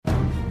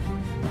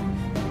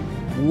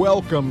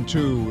Welcome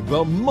to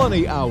The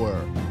Money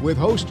Hour with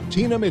host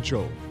Tina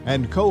Mitchell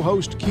and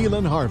co-host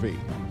Keelan Harvey.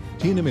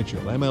 Tina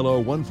Mitchell,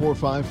 MLO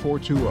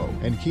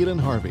 145420, and Keelan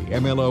Harvey,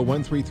 MLO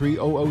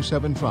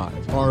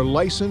 1330075, are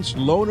licensed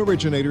loan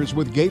originators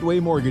with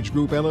Gateway Mortgage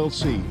Group,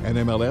 LLC, and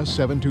MLS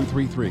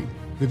 7233.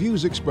 The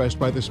views expressed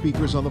by the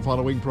speakers on the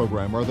following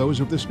program are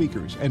those of the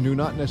speakers and do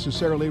not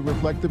necessarily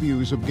reflect the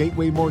views of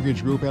Gateway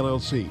Mortgage Group,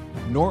 LLC,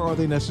 nor are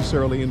they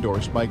necessarily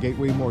endorsed by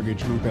Gateway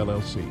Mortgage Group,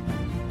 LLC.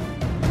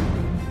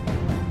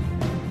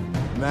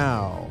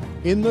 Now,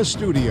 in the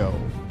studio,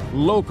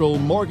 local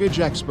mortgage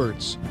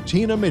experts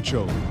Tina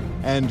Mitchell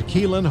and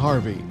Keelan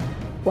Harvey.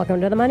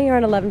 Welcome to The Money Hour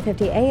on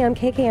 1150 AM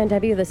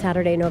KKNW, the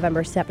Saturday,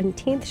 November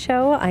 17th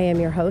show. I am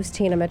your host,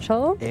 Tina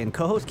Mitchell. And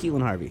co-host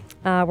Keelan Harvey.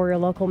 We're your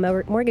local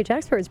mortgage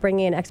experts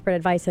bringing in expert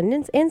advice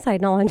and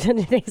inside knowledge in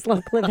today's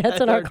local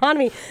events in our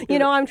economy. You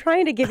know, I'm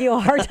trying to give you a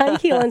hard time,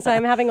 Keelan, so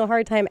I'm having a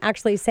hard time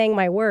actually saying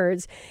my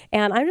words.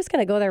 And I'm just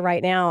going to go there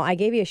right now. I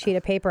gave you a sheet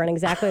of paper and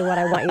exactly what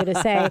I want you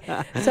to say.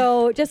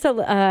 So just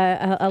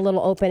a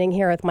little opening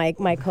here with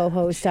my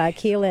co-host,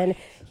 Keelan.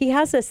 He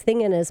has this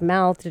thing in his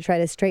mouth to try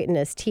to straighten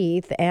his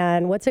teeth,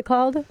 and what's it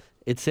called?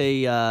 It's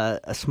a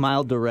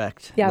Smile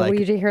Direct. Yeah, we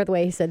usually hear the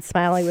way he said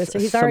smile.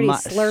 He's already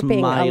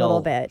slurping a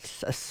little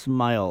bit. A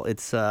smile.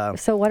 It's so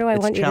what do I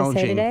want you to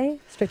say today?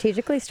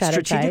 Strategically strategize.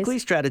 Strategically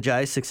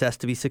strategize success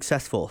to be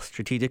successful.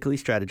 Strategically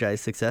strategize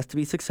success to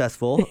be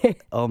successful.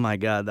 Oh my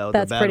God, that was a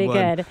bad one. That's pretty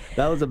good.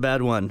 That was a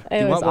bad one.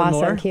 It was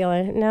awesome,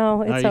 Keelan.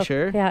 No, it's Are you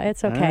sure? Yeah,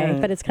 it's okay. Right.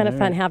 But it's kind of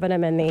fun having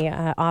him in the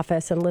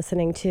office and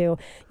listening to. You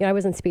know, I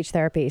was in speech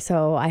therapy,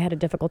 so I had a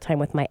difficult time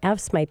with my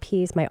F's, my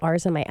P's, my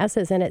R's, and my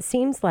S's, and it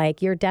seems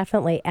like you're definitely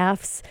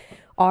F's,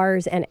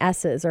 R's, and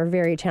S's are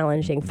very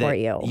challenging for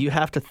you. You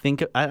have to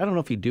think. I don't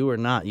know if you do or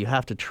not. You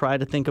have to try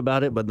to think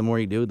about it, but the more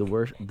you do, the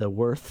worth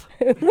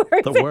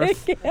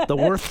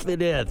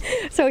it is.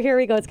 So here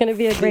we go. It's going to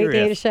be a great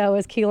day to show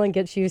as Keelan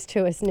gets used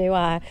to his new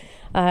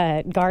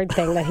guard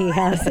thing that he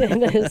has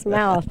in his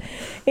mouth.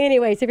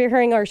 Anyways, if you're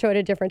hearing our show at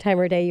a different time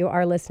or day, you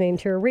are listening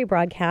to a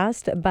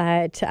rebroadcast,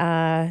 but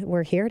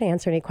we're here to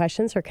answer any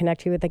questions or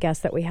connect you with the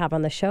guests that we have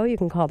on the show. You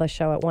can call the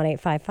show at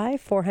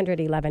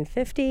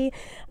 1-855-400-1150.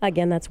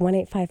 Again, that's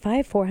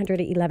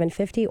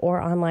 1-855-400-1150 or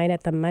online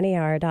at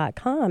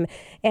themoneyhour.com.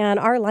 And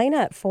our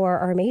lineup for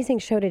our amazing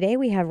show today,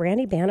 we have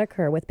Randy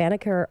Banneker with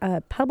Banneker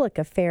Public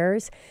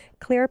Affairs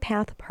Clear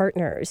Path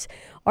Partners.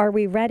 Are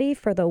we ready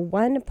for the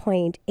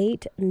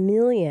 1.8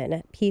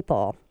 million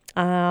people?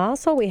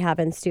 Also, we have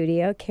in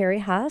studio Carrie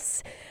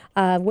Haas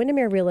of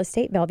Windermere Real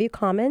Estate, Bellevue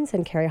Commons,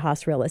 and Carrie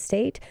Haas Real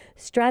Estate,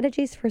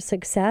 strategies for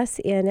success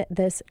in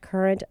this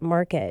current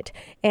market.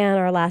 And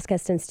our last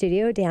guest in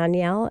studio,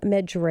 Danielle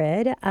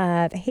Madrid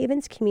of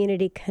Havens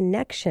Community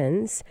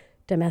Connections,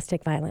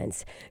 Domestic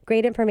Violence.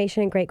 Great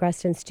information and great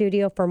guest in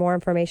studio. For more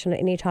information on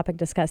any topic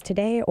discussed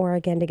today, or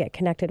again to get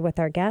connected with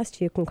our guest,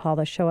 you can call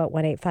the show at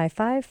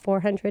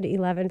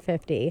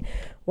 1-855-400-1150,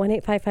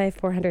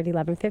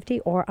 1-855-400-1150,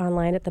 or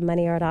online at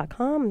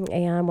themoneyhour.com.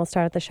 And we'll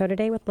start the show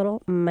today with a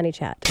little money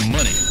chat.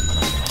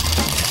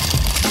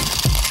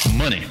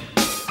 Money.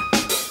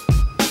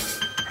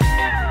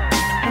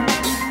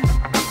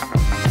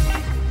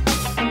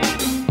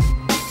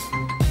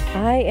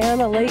 I am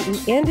a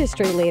latent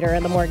industry leader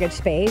in the mortgage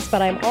space,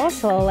 but I'm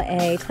also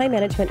a time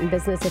management and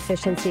business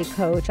efficiency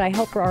coach. I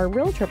help our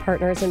realtor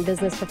partners and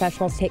business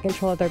professionals take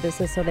control of their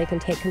business so they can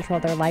take control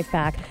of their life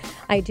back.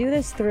 I do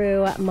this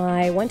through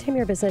my One Time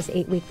Your Business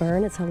 8-week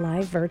burn. It's a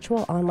live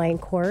virtual online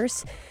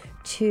course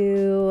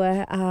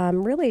to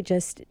really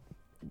just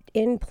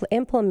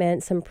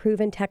implement some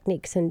proven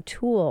techniques and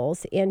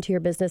tools into your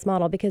business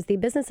model, because the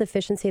business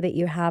efficiency that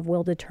you have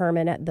will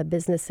determine the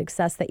business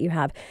success that you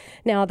have.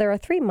 Now, there are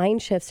 3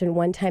 mind shifts in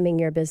one timing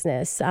your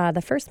business.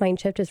 The first mind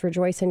shift is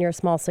rejoice in your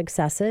small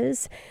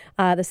successes.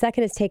 The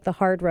second is take the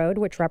hard road,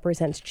 which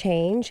represents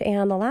change.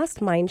 And the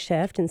last mind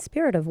shift in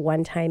spirit of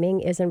one timing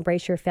is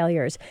embrace your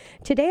failures.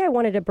 Today, I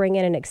wanted to bring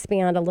in and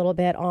expand a little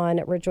bit on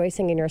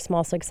rejoicing in your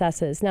small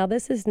successes. Now,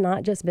 this is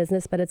not just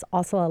business, but it's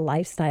also a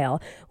lifestyle.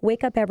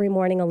 Wake up every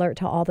morning alert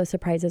to all the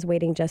surprises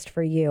waiting just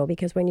for you,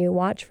 because when you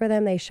watch for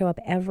them, they show up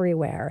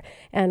everywhere.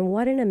 And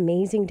what an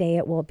amazing day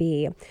it will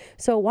be.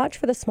 So watch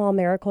for the small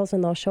miracles,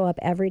 and they'll show up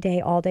every day,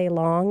 all day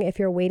long. If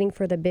you're waiting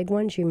for the big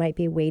ones, you might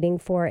be waiting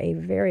for a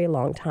very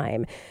long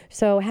time.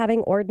 So having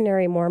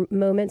ordinary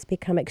moments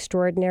become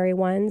extraordinary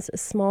ones,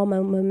 small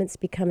moments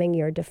becoming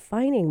your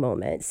defining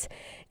moments.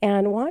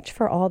 And watch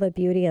for all the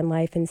beauty in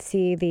life and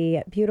see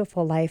the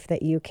beautiful life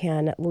that you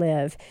can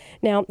live.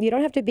 Now, you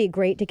don't have to be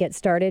great to get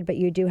started, but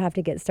you do have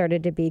to get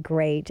started to be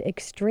great.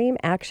 Extreme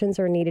actions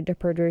are needed to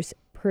produce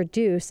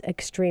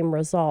extreme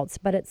results,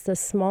 but it's the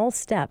small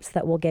steps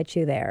that will get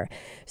you there.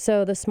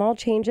 So the small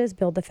changes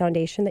build the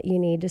foundation that you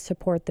need to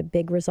support the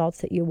big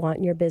results that you want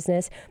in your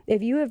business.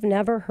 If you have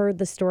never heard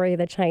the story of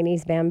the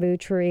Chinese bamboo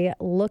tree,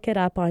 look it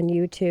up on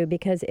YouTube,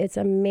 because it's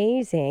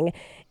amazing.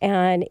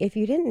 And if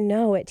you didn't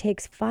know, it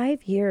takes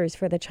 5 years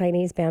for the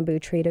Chinese bamboo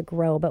tree to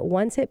grow, but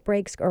once it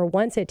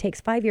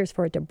takes 5 years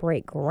for it to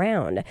break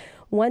ground.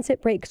 Once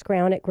it breaks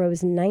ground, it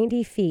grows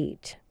 90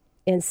 feet.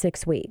 in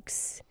 6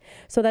 weeks.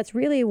 So that's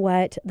really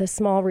what the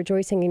small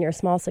rejoicing in your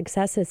small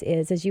successes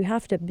is you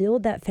have to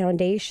build that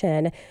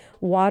foundation,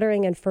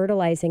 watering and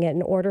fertilizing it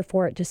in order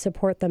for it to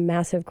support the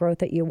massive growth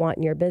that you want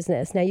in your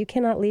business. Now, you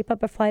cannot leap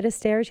up a flight of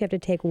stairs. You have to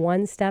take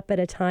one step at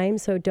a time,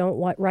 so don't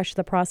rush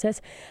the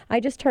process. I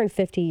just turned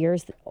 50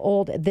 years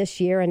old this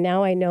year, and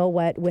now I know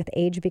what with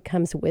age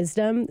becomes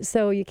wisdom.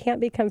 So you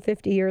can't become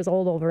 50 years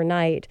old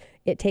overnight.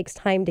 It takes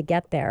time to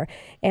get there,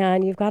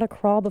 and you've got to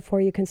crawl before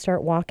you can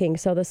start walking.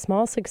 So the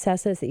small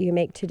successes that you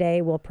make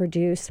today will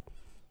produce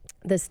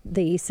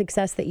the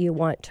success that you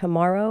want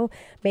tomorrow.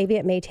 Maybe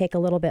it may take a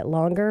little bit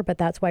longer, but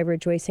that's why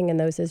rejoicing in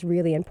those is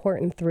really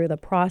important through the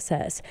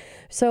process.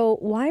 So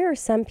why are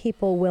some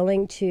people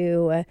willing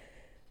to,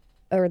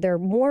 or they're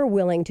more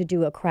willing to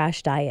do a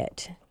crash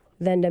diet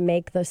than to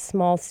make the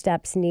small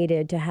steps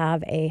needed to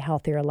have a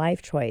healthier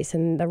life choice?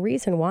 And the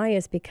reason why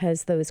is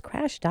because those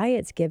crash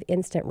diets give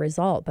instant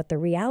result, but the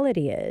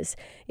reality is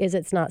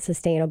it's not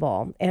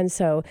sustainable. And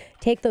so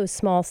take those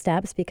small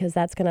steps, because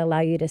that's going to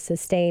allow you to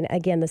sustain,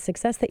 again, the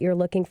success that you're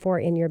looking for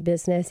in your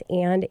business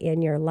and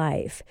in your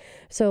life.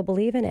 So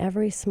believe in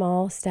every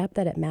small step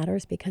that it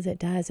matters, because it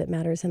does. It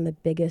matters in the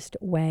biggest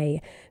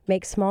way.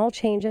 Make small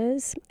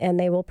changes and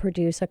they will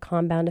produce a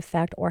compound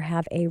effect or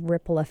have a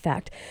ripple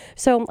effect.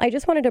 So I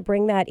just wanted to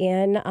bring that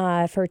in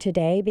for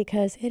today,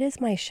 because it is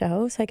my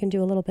show, so I can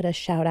do a little bit of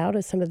shout out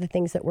of some of the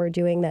things that we're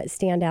doing that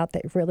stand out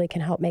that really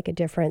can help make a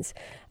difference,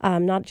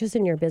 not just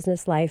in your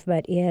business life,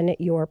 but in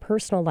your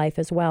personal life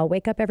as well.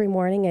 Wake up every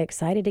morning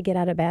excited to get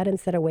out of bed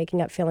instead of waking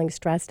up feeling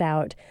stressed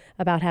out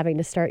about having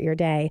to start your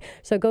day.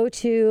 So go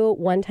to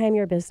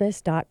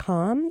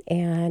onetimeyourbusiness.com,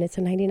 and it's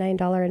a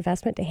 $99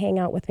 investment to hang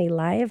out with me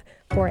live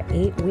for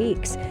 8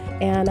 weeks.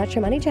 And that's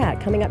your Money Chat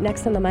coming up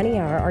next on the Money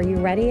Hour. Are you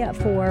ready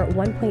for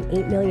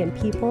 1.8 million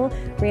people?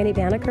 Randy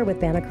Banneker with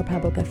Banneker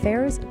Public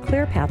Affairs,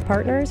 Clear Path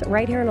Partners,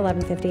 right here at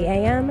 1150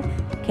 a.m.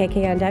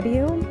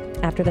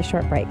 KKNW, after the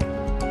short break.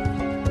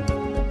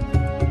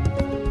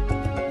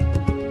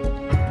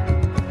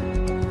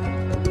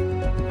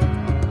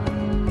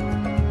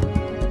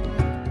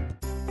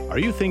 Are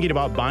you thinking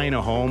about buying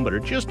a home but are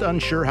just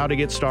unsure how to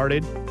get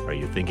started? Are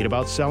you thinking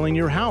about selling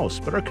your house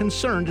but are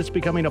concerned it's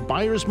becoming a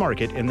buyer's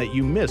market and that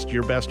you missed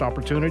your best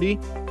opportunity?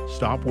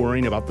 Stop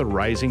worrying about the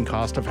rising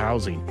cost of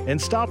housing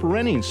and stop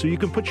renting so you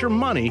can put your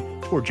money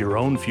towards your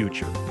own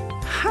future.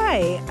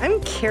 Hi, I'm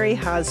Carrie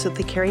Haas with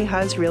the Carrie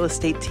Haas Real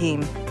Estate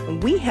Team,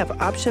 and we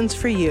have options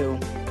for you.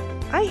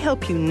 I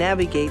help you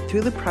navigate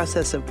through the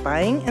process of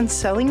buying and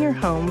selling your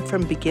home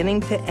from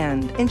beginning to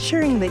end,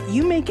 ensuring that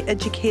you make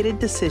educated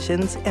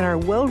decisions and are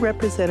well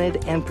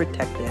represented and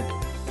protected.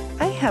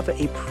 I have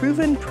a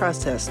proven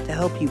process to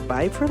help you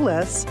buy for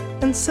less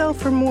and sell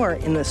for more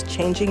in this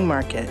changing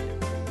market.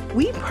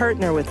 We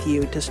partner with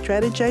you to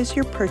strategize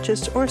your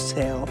purchase or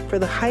sale for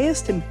the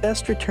highest and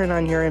best return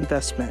on your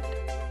investment.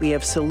 We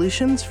have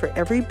solutions for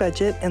every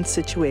budget and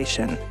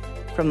situation.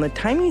 From the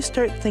time you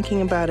start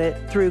thinking about it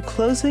through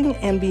closing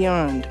and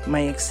beyond,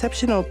 my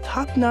exceptional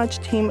top-notch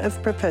team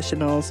of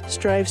professionals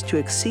strives to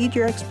exceed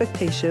your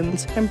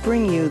expectations and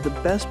bring you the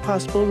best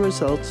possible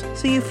results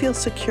so you feel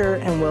secure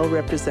and well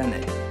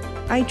represented.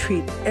 I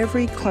treat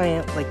every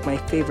client like my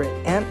favorite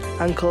aunt,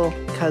 uncle,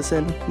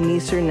 cousin,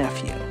 niece, or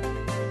nephew.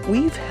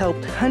 We've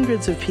helped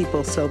hundreds of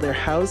people sell their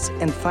house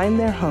and find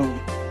their home,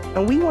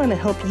 and we want to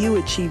help you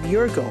achieve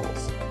your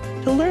goals.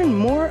 To learn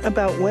more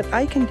about what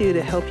I can do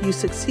to help you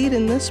succeed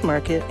in this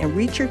market and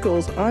reach your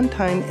goals on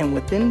time and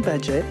within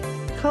budget,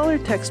 call or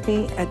text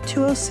me at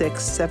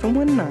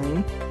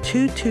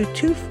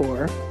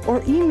 206-719-2224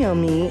 or email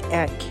me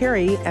at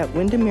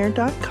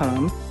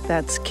carrie@windermere.com.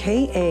 That's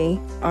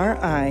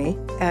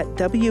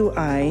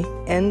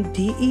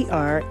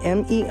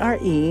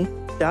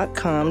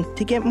KARI@WINDERMERE.com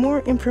to get more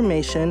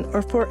information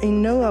or for a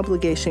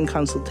no-obligation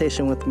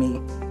consultation with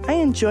me. I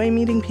enjoy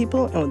meeting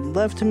people and would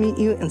love to meet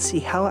you and see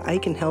how I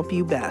can help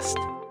you best.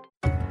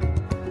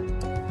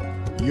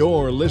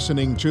 You're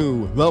listening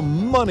to The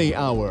Money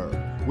Hour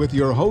with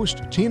your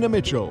host, Tina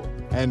Mitchell,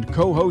 and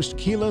co-host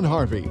Keelan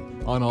Harvey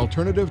on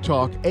Alternative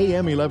Talk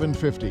AM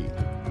 1150.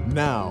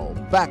 Now,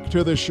 back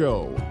to the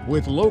show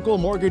with local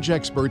mortgage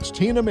experts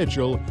Tina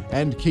Mitchell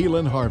and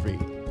Keelan Harvey.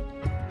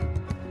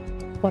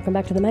 Welcome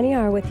back to the Money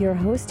Hour with your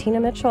host, Tina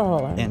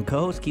Mitchell. And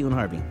co-host Keelan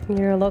Harvey.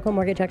 Your local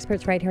mortgage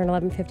experts right here at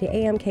 1150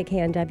 AM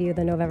KKNW.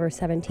 The November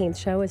 17th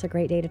show is a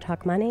great day to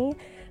talk money.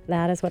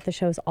 That is what the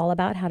show's all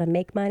about, how to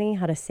make money,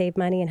 how to save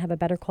money, and have a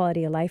better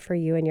quality of life for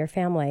you and your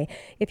family.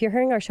 If you're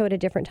hearing our show at a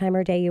different time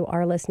or day, you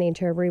are listening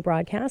to a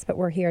rebroadcast, but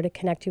we're here to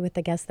connect you with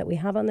the guests that we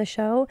have on the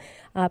show.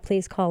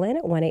 Please call in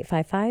at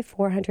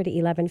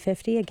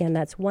 1-855-400-1150. Again,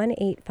 that's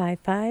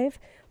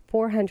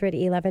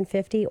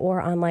 1-855-400-1150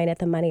 or online at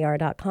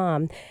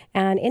themoneyhour.com.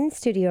 And in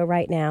studio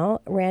right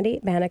now, Randy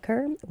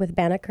Banneker with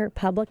Banneker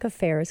Public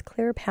Affairs,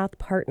 Clear Path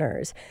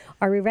Partners.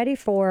 Are we ready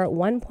for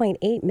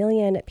 1.8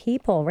 million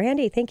people?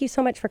 Randy, thank you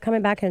so much for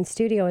coming back in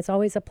studio. It's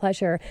always a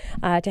pleasure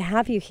to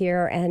have you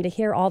here and to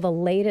hear all the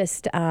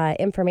latest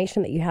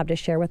information that you have to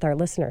share with our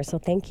listeners. So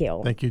thank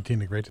you. Thank you,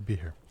 Tina. Great to be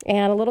here.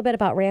 And a little bit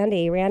about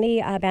Randy.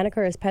 Randy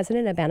Banneker is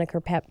president of Banneker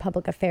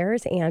Public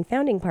Affairs and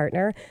founding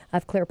partner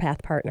of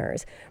ClearPath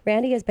Partners.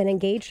 Randy has been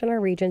engaged in our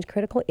region's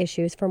critical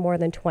issues for more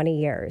than 20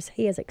 years.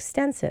 He has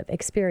extensive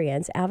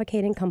experience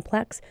advocating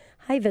complex,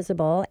 high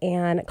visible,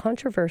 and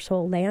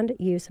controversial land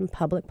use and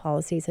public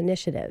policies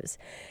initiatives.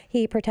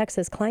 He protects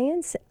his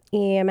clients,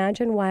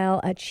 imagine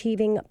while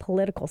achieving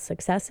political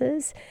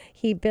successes.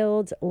 He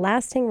builds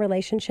lasting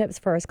relationships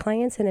for his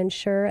clients and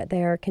ensure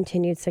their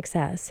continued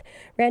success.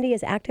 Randy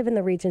is active in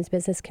the region's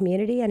business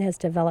community and has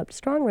developed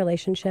strong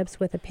relationships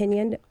with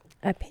opinion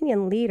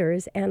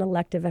leaders and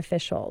elective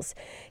officials.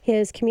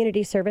 His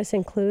community service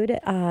include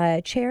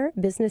Chair,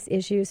 Business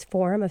Issues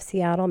Forum of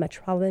Seattle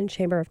Metropolitan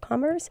Chamber of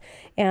Commerce,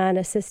 and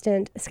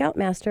Assistant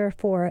Scoutmaster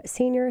for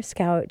Senior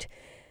Scout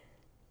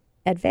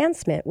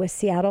Advancement with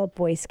Seattle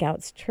Boy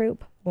Scouts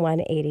Troop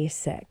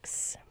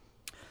 186.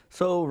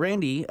 So,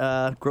 Randy,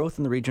 growth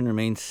in the region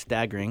remains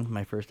staggering.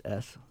 My first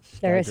S.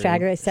 There is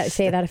staggering.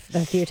 Say that a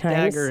few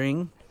times.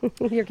 Staggering.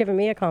 You're giving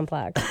me a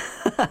complex.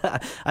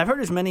 I've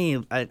heard as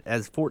many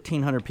as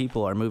 1,400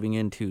 people are moving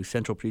into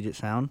Central Puget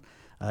Sound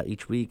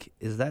each week.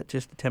 Is that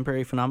just a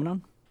temporary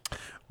phenomenon?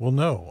 Well,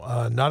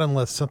 no, not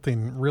unless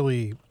something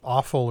really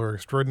awful or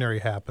extraordinary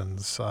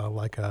happens,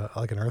 like an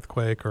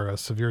earthquake or a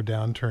severe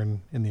downturn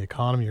in the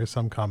economy or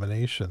some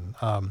combination.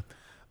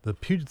 The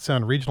Puget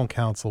Sound Regional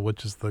Council,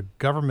 which is the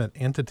government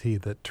entity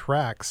that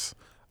tracks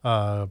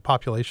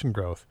population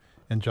growth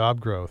and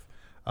job growth,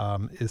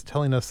 is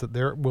telling us that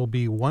there will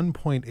be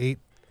 1.8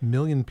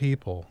 million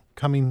people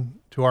coming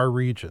to our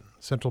region,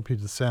 Central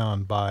Puget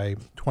Sound, by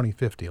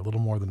 2050, a little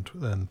more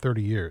than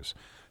 30 years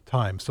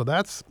time. So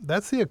that's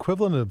the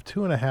equivalent of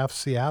 2.5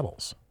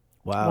 Seattles.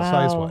 Wow.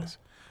 Size-wise.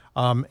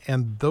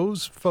 And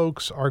those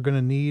folks are going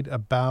to need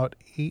about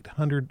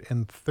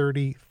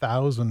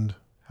 830,000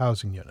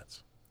 housing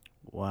units.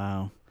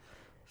 Wow.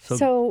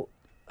 So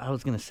I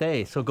was going to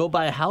say, so go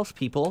buy a house,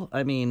 people.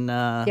 I mean,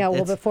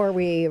 before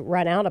we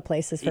run out of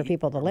places for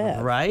people to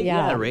live. Right?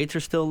 Yeah, rates are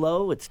still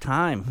low. It's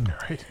time.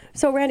 Right.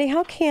 So, Randy,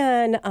 how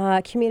can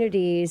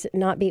communities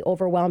not be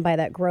overwhelmed by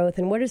that growth?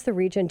 And what is the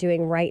region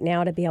doing right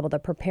now to be able to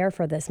prepare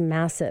for this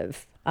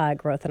massive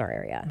growth in our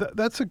area?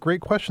 That's a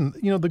great question.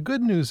 You know, the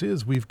good news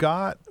is we've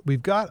got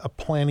a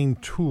planning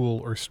tool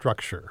or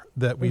structure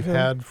that we've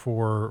had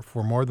for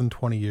more than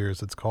 20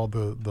 years. It's called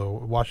the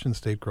Washington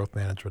State Growth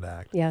Management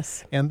Act.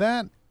 Yes. And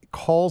that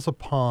calls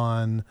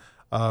upon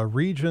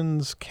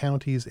regions,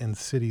 counties, and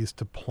cities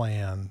to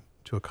plan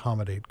to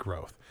accommodate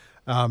growth.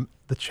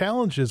 The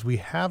challenge is we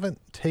haven't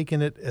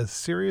taken it as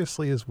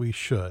seriously as we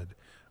should.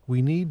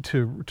 We need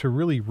to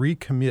really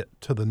recommit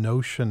to the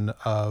notion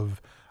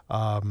of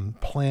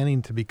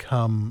planning to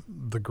become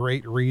the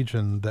great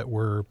region that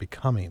we're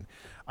becoming.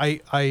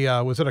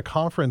 I was at a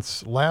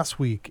conference last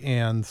week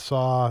and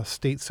saw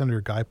State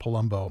Senator Guy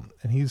Palumbo,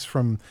 and his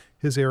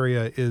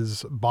area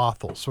is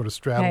Bothell, sort of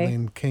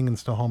straddling King and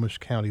Snohomish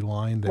County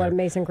line there. What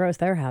amazing growth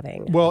they're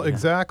having. Well,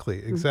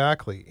 exactly.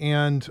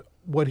 And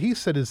what he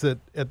said is that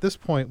at this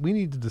point, we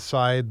need to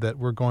decide that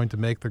we're going to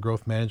make the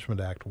Growth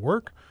Management Act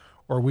work,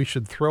 or we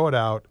should throw it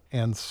out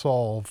and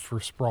solve for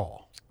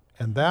sprawl.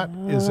 And that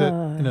is it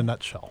in a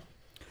nutshell.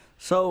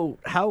 So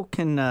how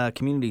can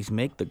communities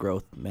make the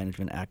Growth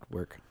Management Act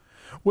work?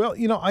 Well,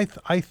 you know,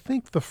 I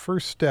think the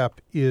first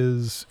step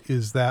is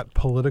that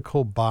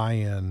political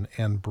buy-in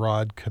and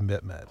broad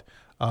commitment.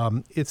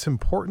 It's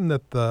important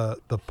that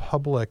the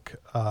public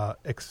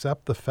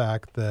accept the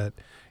fact that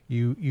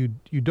you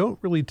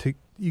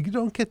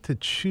don't get to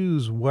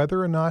choose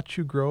whether or not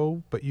you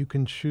grow, but you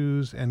can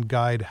choose and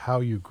guide how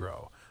you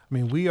grow. I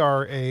mean, we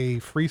are a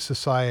free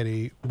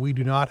society. We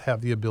do not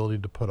have the ability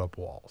to put up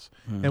walls,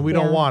 and we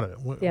don't want it,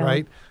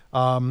 right?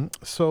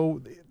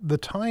 So the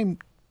time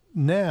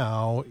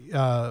now,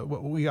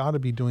 what we ought to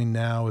be doing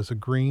now is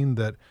agreeing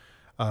that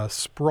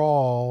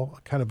sprawl,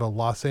 kind of a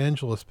Los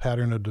Angeles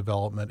pattern of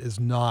development, is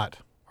not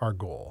our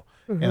goal,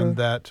 and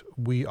that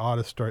we ought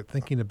to start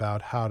thinking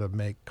about how to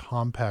make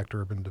compact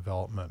urban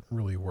development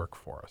really work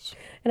for us.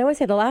 And I would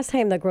say the last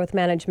time the growth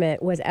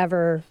management was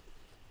ever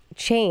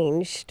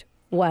changed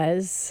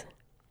was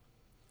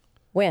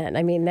when?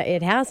 I mean,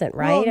 it hasn't,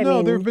 right?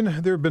 Well, no,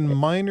 there have been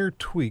minor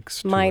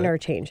tweaks to minor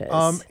it. changes.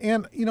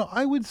 And, you know,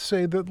 I would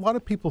say that a lot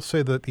of people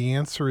say that the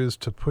answer is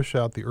to push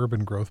out the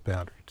urban growth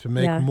boundary, to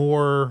make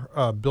more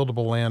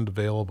buildable land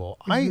available.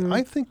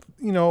 I think,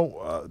 you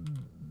know,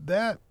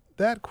 that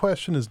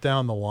question is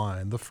down the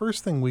line. The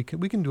first thing we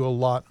can do a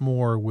lot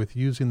more with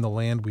using the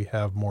land we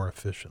have more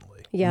efficiently.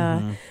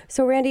 Yeah.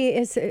 So, Randy,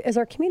 as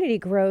our community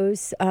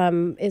grows,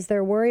 is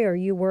there worry, or are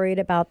you worried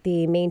about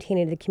the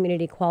maintaining the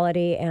community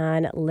quality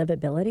and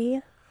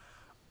livability?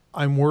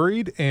 I'm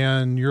worried,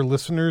 and your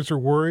listeners are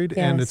worried,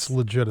 and it's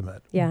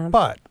legitimate. Yeah.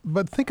 But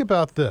think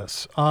about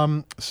this.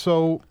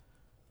 So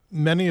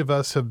many of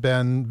us have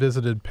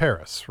visited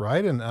Paris,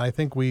 right? And I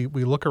think we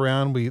look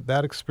around,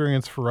 that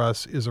experience for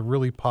us is a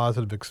really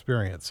positive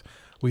experience.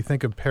 We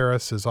think of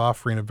Paris as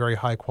offering a very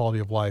high quality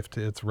of life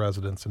to its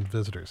residents and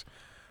visitors.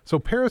 So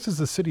Paris is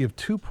a city of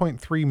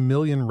 2.3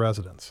 million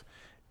residents,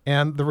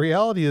 And the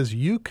reality is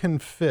you can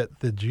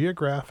fit the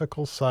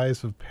geographical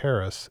size of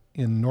Paris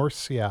in North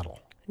Seattle.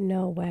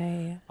 No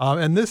way.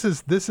 And this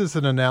is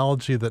an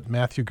analogy that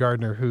Matthew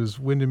Gardner, who's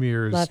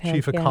Windermere's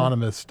chief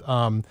economist,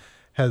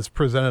 has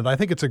presented. I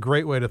think it's a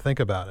great way to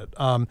think about it.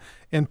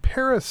 And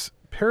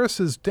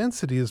Paris's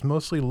density is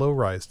mostly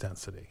low-rise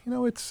density.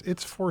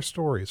 It's 4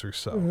 stories or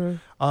so.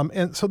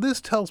 And so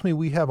this tells me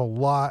we have a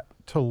lot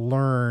to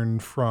learn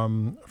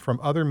from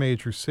other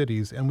major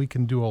cities, and we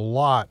can do a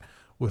lot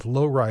with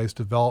low-rise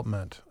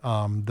development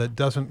that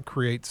doesn't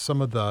create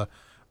some of the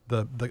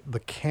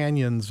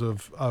canyons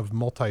of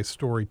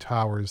multi-story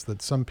towers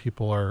that some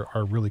people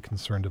are really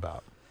concerned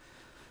about.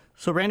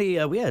 So,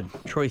 Randy, we had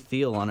Troy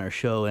Thiel on our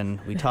show, and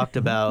we talked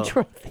about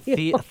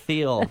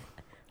Thiel.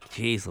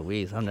 Jeez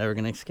Louise, I'm never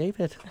going to escape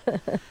it.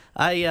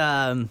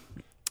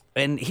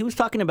 And he was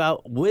talking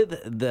about with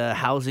the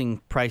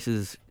housing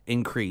prices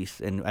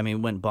increase, and I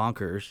mean, went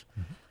bonkers.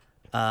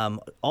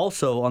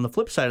 Also, on the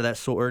flip side of that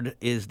sword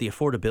is the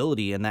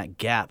affordability and that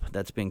gap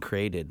that's been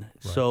created.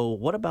 Right. So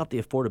what about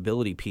the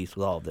affordability piece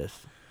with all of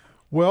this?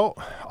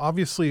 Well,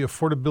 obviously,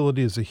 affordability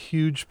is a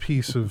huge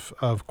piece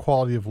of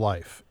quality of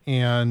life.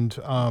 And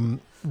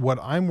what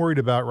I'm worried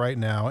about right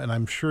now, and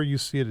I'm sure you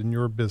see it in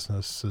your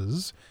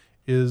businesses,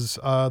 is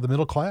the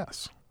middle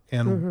class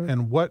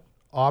and what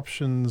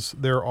options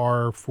there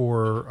are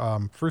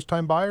for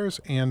first-time buyers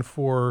and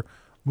for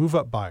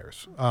move-up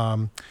buyers.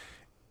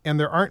 And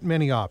there aren't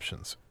many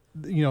options.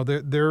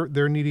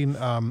 They're needing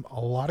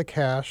a lot of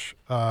cash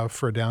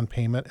for a down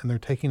payment, and they're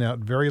taking out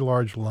very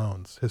large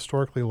loans,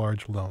 historically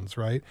large loans,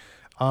 right?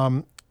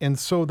 And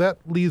so that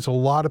leaves a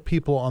lot of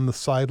people on the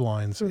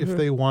sidelines if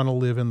they want to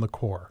live in the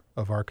core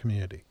of our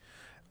community.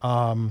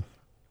 I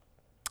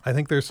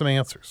think there's some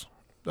answers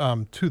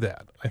to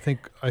that. I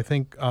think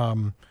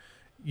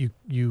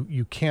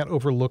you can't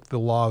overlook the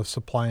law of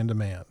supply and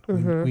demand.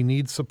 We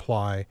need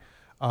supply.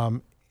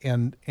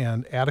 And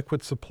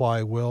adequate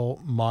supply will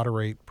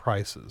moderate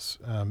prices.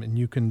 And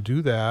you can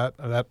do that.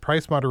 That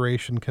price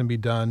moderation can be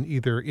done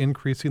either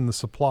increasing the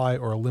supply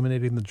or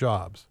eliminating the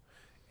jobs.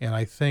 And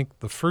I think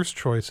the first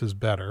choice is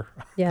better.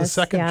 Yes, the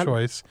second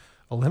choice,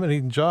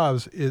 eliminating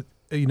jobs,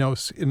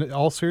 in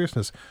all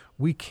seriousness,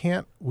 we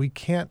can't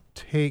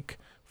take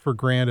for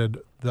granted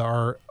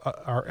our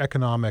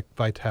economic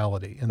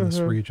vitality in this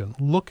region.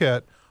 Look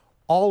at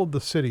all of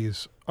the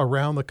cities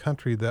around the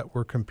country that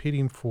were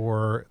competing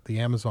for the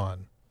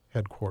Amazon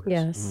headquarters.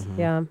 Yes,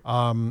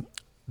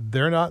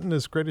 they're not in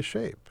as great a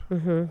shape,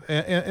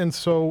 and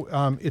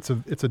so it's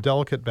a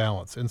delicate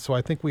balance. And so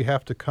I think we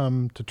have to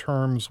come to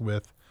terms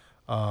with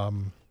how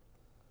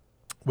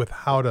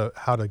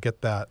to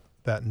get that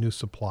new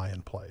supply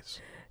in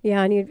place.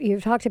 Yeah, and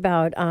you've talked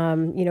about,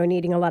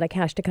 needing a lot of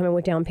cash to come in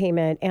with down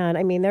payment. And,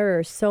 I mean, there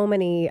are so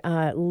many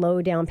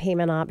low down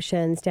payment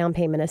options, down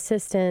payment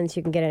assistance.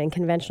 You can get it in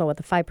conventional with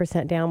a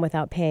 5% down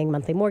without paying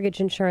monthly mortgage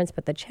insurance.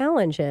 But the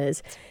challenge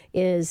is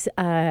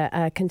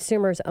a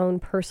consumer's own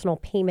personal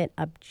payment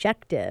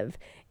objective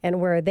and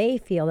where they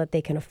feel that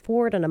they can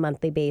afford on a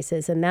monthly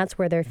basis. And that's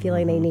where they're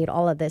feeling they need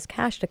all of this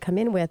cash to come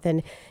in with.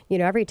 And,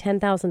 every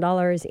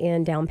 $10,000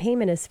 in down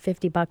payment is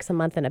 $50 a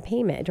month in a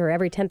payment, or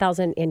every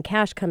 $10,000 in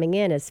cash coming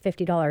in is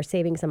 $50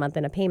 savings a month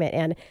in a payment.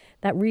 And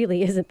that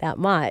really isn't that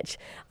much.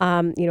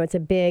 It's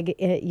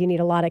you need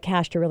a lot of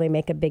cash to really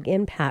make a big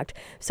impact.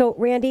 So,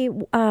 Randy,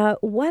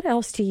 what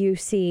else do you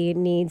see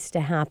needs to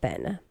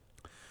happen?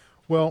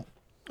 Well,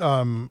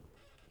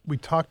 we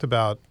talked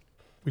about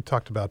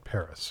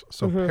Paris.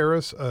 So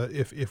Paris,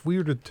 if we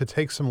were to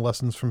take some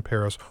lessons from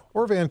Paris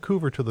or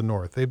Vancouver to the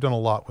north, they've done a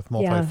lot with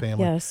multifamily.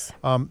 Yes.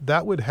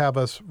 That would have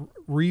us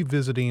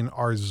revisiting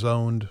our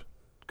zoned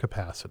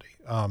capacity,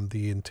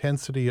 the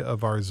intensity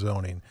of our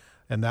zoning.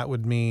 And that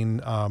would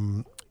mean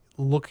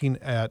looking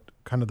at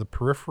kind of the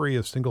periphery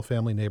of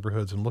single-family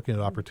neighborhoods and looking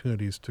at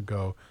opportunities to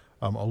go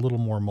a little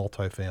more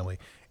multifamily.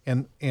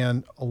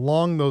 And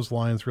along those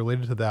lines,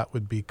 related to that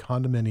would be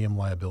condominium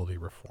liability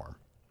reform.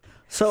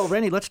 So,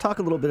 Randy, let's talk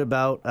a little bit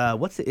about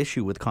what's the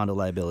issue with condo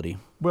liability?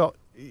 Well,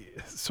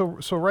 so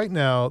right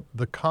now,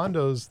 the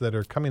condos that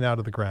are coming out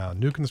of the ground,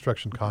 new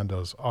construction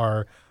condos,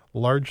 are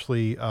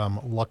largely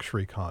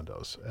luxury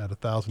condos at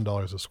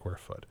 $1,000 a square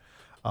foot.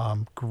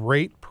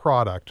 Great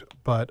product,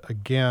 but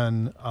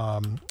again,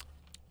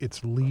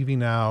 it's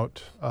leaving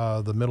out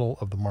the middle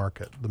of the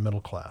market, the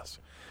middle class.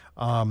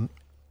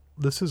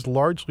 This is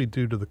largely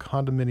due to the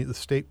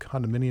state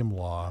condominium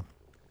law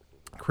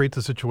creates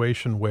a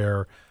situation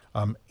where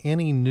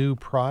any new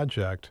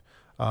project,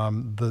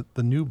 the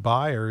new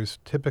buyers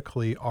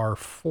typically are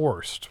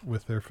forced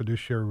with their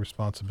fiduciary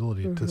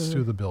responsibility to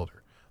sue the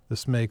builder.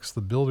 This makes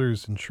the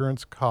builder's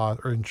insurance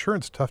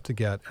tough to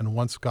get, and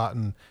once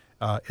gotten,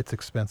 it's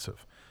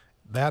expensive.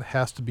 That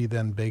has to be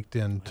then baked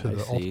into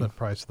the ultimate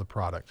price of the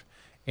product,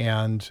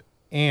 and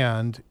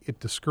it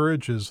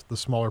discourages the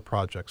smaller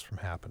projects from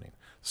happening.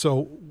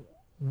 So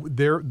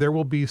there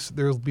will be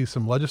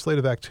some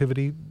legislative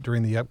activity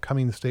during the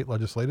upcoming state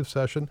legislative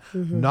session,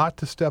 not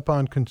to step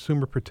on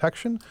consumer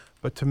protection,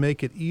 but to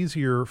make it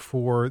easier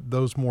for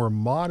those more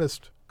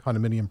modest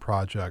condominium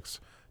projects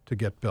to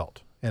get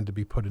built. and to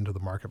be put into the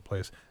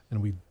marketplace,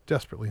 and we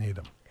desperately need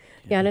them.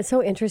 Yeah, and it's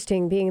so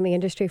interesting being in the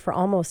industry for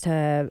almost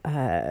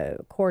a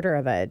quarter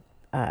of a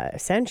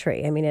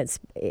century. I mean,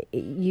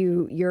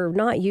 you're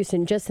not used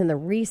just in the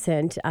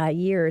recent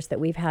years that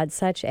we've had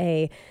such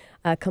a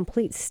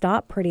complete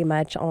stop pretty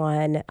much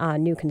on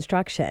new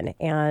construction.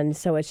 And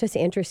so it's just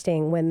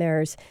interesting when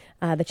there's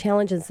the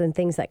challenges and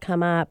things that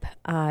come up,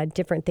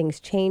 different things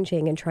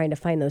changing and trying to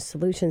find those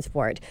solutions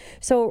for it.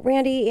 So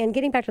Randy, in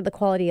getting back to the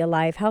quality of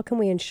life, how can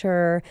we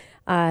ensure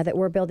that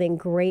we're building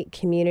great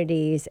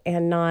communities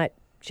and not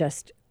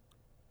just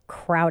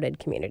crowded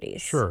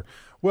communities? Sure.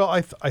 Well,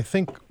 I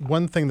think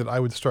one thing that I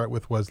would start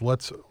with was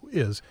let's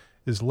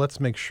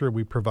make sure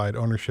we provide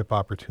ownership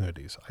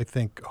opportunities. I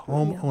think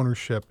home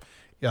ownership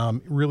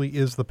really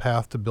is the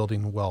path to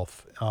building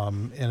wealth,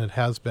 and it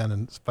has been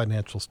in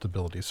financial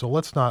stability. So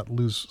let's not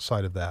lose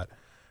sight of that.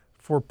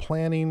 For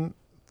planning,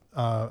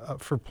 our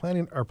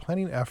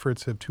planning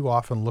efforts have too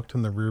often looked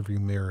in the rearview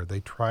mirror. They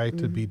try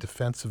to be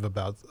defensive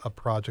about a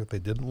project they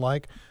didn't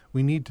like.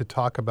 We need to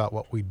talk about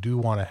what we do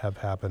want to have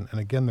happen. And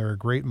again, there are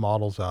great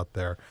models out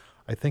there.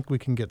 I think we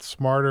can get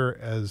smarter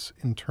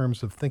in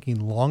terms of thinking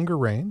longer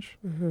range,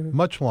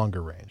 much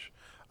longer range.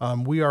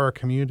 We are a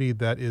community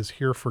that is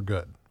here for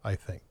good. I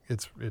think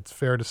it's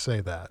fair to say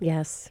that.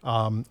 Yes.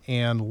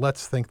 And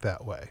let's think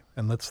that way,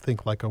 and let's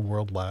think like a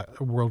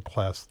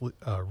world-class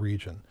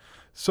region.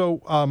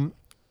 So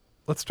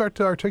let's start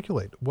to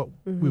articulate what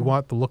we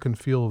want the look and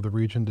feel of the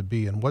region to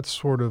be, and what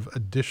sort of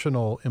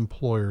additional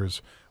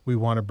employers we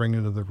want to bring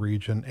into the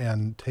region,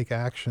 and take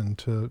action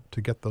to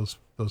get those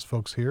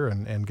folks here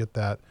and get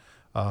that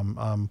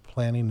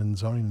planning and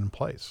zoning in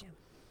place.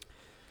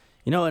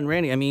 And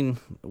Randy, I mean,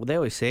 they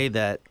always say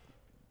that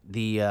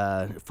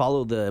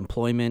follow the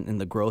employment and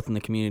the growth in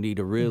the community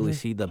to really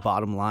see the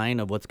bottom line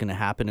of what's going to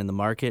happen in the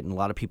market. And a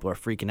lot of people are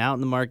freaking out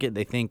in the market.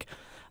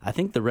 I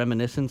think the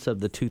reminiscence of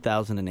the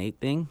 2008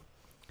 thing,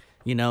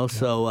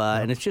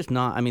 and it's just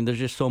not, I mean, there's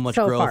just so much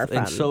growth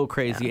and so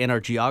crazy. Yeah. And our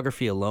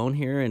geography alone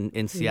here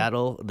in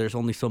Seattle, there's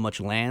only so much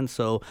land.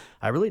 So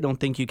I really don't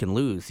think you can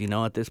lose,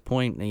 at this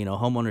point.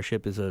 Home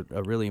ownership is a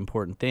really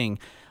important thing.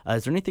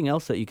 Is there anything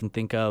else that you can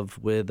think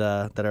of with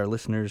that our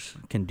listeners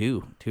can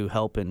do to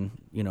help and,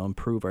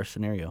 improve our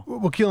scenario?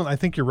 Well, Keelan, I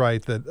think you're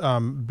right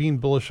that being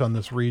bullish on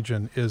this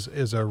region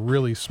is a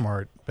really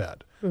smart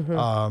bet.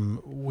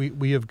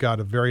 We have got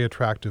a very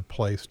attractive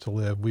place to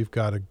live. We've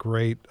got a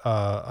great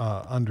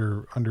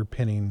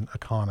underpinning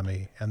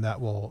economy, and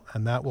that will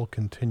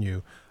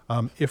continue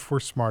if we're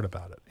smart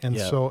about it. And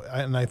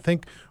and I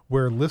think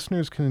where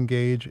listeners can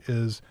engage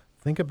is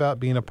think about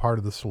being a part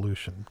of the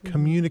solution.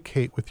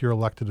 Communicate with your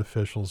elected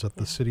officials at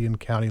the city and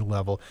county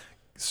level.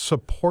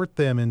 Support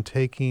them in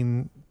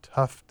taking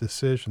tough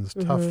decisions,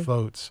 tough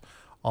votes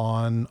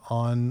on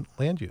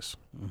land use.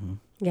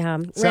 Yeah,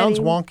 sounds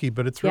Randy, wonky,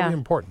 but it's really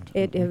important.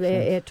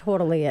 It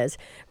totally is.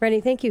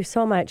 Randy, thank you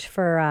so much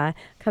for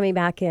coming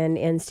back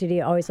in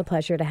studio. Always a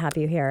pleasure to have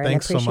you here.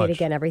 Thanks and I appreciate so much.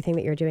 Again everything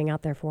that you're doing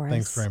out there for us.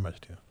 Thanks very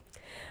much, too.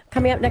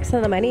 Coming up next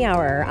on the Money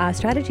Hour,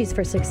 strategies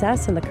for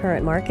success in the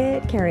current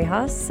market. Carrie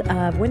Haas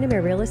of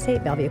Windermere Real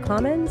Estate, Bellevue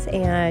Commons,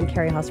 and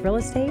Carrie Haas Real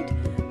Estate,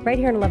 right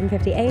here at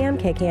 1150 AM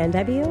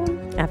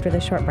KKNW. After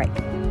this short break.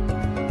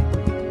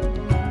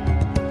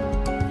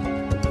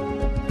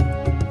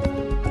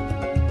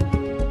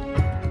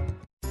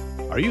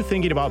 Are you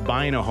thinking about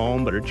buying a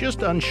home but are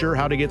just unsure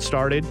how to get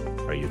started?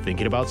 Are you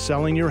thinking about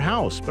selling your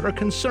house but are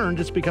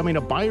concerned it's becoming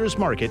a buyer's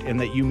market and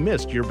that you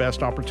missed your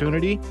best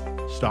opportunity?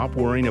 Stop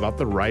worrying about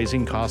the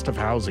rising cost of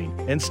housing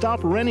and stop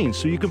renting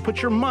so you can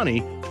put your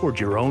money towards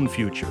your own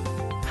future.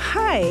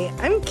 Hi,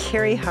 I'm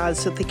Carrie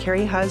Haas with the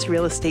Carrie Haas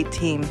Real Estate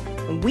Team,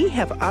 and we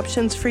have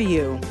options for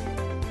you.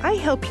 I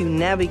help you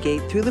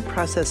navigate through the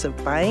process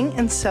of buying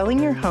and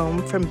selling your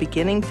home from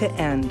beginning to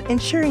end,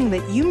 ensuring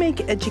that you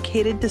make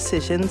educated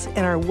decisions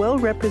and are well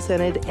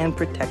represented and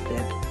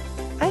protected.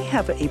 I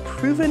have a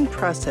proven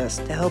process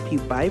to help you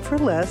buy for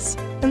less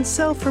and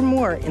sell for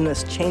more in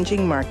this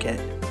changing market.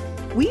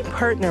 We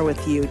partner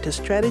with you to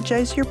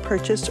strategize your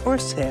purchase or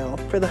sale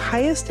for the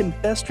highest and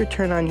best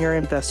return on your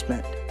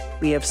investment.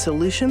 We have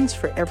solutions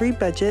for every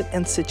budget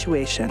and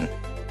situation.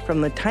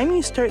 From the time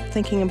you start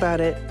thinking about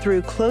it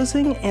through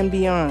closing and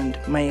beyond,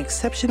 my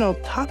exceptional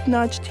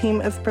top-notch team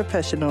of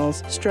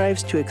professionals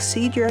strives to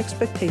exceed your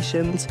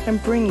expectations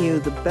and bring you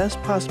the best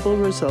possible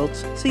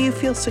results so you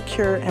feel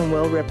secure and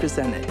well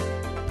represented.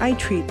 I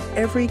treat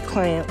every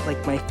client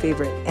like my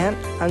favorite aunt,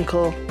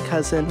 uncle,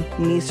 cousin,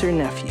 niece, or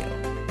nephew.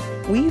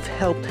 We've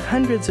helped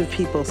hundreds of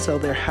people sell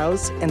their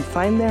house and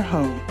find their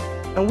home,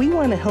 and we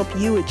want to help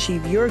you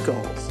achieve your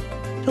goals.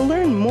 To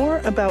learn more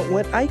about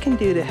what I can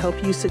do to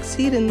help you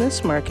succeed in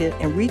this market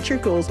and reach your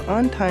goals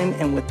on time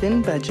and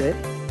within budget,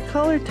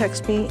 call or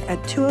text me at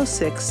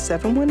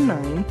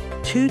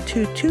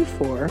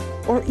 206-719-2224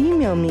 or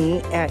email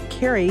me at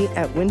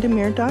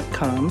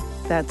carrie@windermere.com.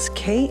 That's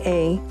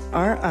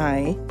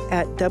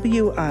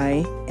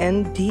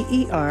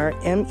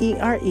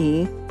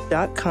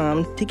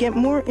KARI@WINDERMERE.com to get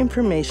more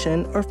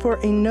information or for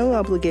a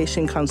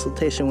no-obligation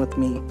consultation with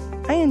me.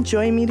 I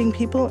enjoy meeting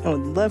people and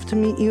would love to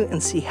meet you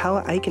and see how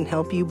I can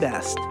help you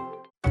best.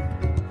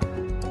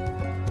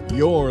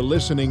 You're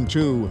listening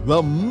to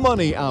The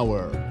Money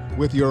Hour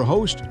with your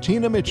host,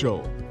 Tina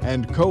Mitchell,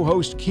 and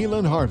co-host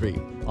Keelan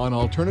Harvey on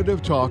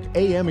Alternative Talk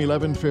AM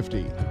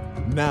 1150.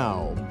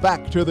 Now,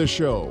 back to the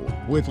show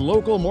with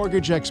local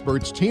mortgage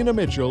experts Tina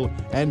Mitchell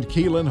and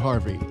Keelan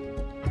Harvey.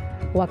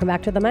 Welcome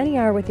back to the Money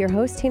Hour with your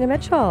host, Tina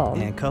Mitchell.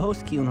 And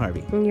co-host Keelan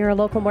Harvey. Your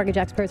local mortgage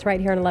experts right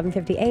here on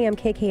 1150 AM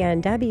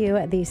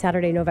KKNW, the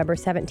Saturday, November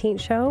 17th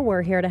show.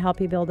 We're here to help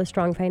you build a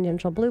strong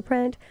financial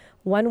blueprint,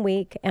 1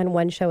 week and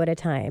one show at a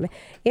time.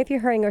 If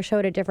you're hearing our show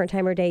at a different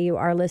time or day, you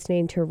are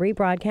listening to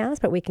rebroadcast,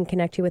 but we can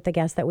connect you with the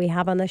guests that we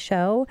have on the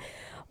show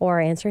or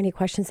answer any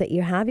questions that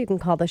you have. You can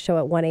call the show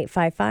at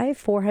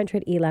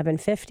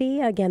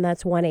 1-855-400-1150. Again,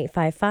 that's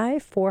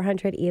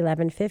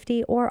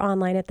 1-855-400-1150 or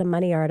online at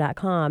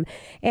themoneyhour.com.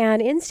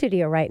 And in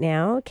studio right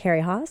now, Carrie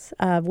Haas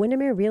of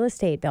Windermere Real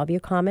Estate, Bellevue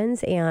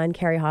Commons, and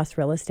Carrie Haas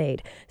Real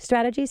Estate.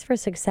 Strategies for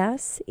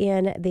success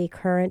in the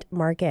current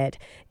market.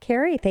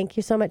 Carrie, thank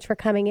you so much for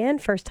coming in.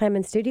 First time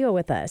in studio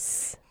with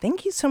us.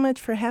 Thank you so much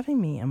for having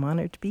me. I'm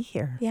honored to be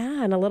here.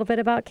 Yeah, and a little bit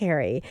about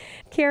Carrie.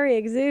 Carrie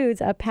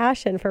exudes a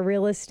passion for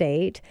real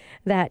estate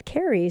that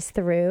carries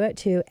through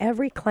to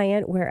every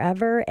client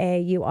wherever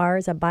you are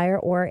as a buyer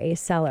or a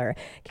seller.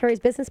 Carrie's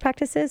business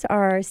practices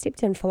are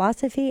steeped in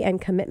philosophy and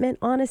commitment,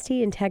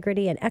 honesty,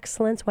 integrity, and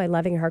excellence while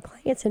loving her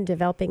clients and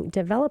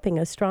developing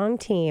a strong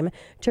team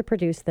to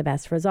produce the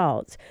best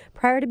results.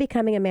 Prior to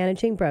becoming a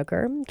managing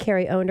broker,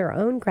 Carrie owned her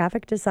own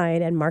graphic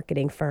design and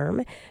marketing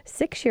firm.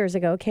 6 years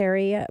ago,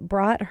 Carrie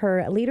brought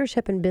her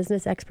leadership and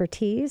business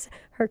expertise,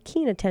 her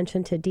keen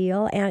attention to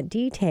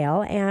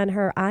detail, and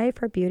her eye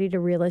for beauty to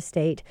real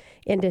estate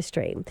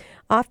industry,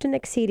 often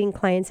exceeding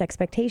clients'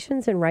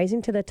 expectations and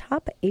rising to the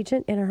top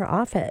agent in her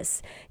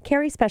office.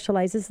 Carrie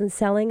specializes in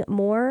selling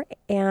more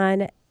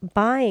and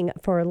buying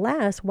for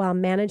less while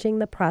managing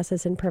the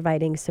process and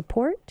providing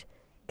support,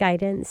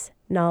 guidance,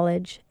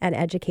 knowledge, and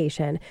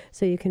education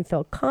so you can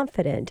feel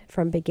confident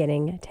from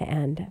beginning to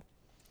end.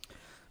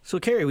 So,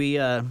 Carrie, we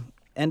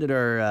ended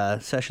our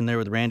session there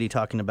with Randy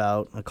talking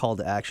about a call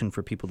to action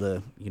for people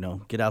to,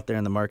 get out there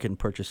in the market and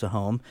purchase a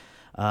home.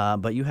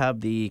 But you have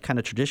the kind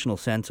of traditional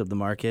sense of the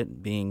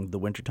market being the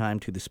wintertime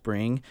to the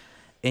spring.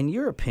 In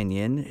your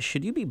opinion,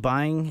 should you be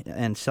buying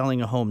and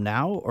selling a home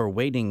now or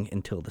waiting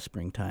until the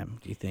springtime,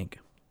 do you think?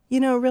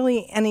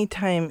 Really, any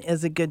time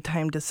is a good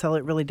time to sell.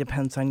 It really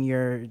depends on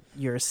your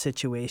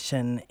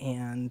situation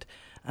and,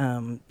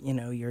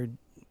 your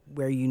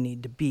where you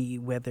need to be,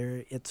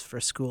 whether it's for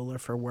school or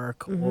for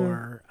work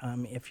or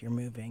if you're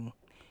moving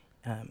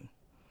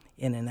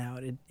in and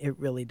out. It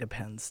really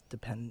depends.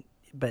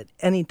 But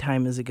any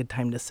time is a good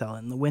time to sell.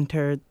 In the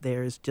winter,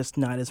 there's just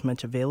not as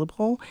much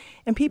available,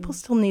 and people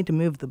still need to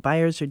move. The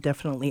buyers are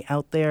definitely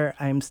out there.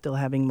 I'm still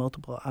having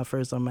multiple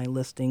offers on my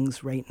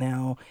listings right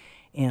now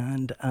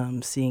and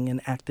seeing an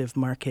active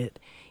market,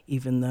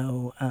 even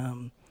though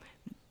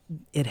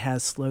it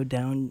has slowed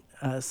down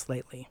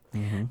slightly.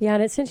 Mm-hmm. Yeah,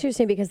 and it's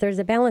interesting because there's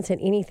a balance in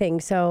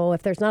anything. So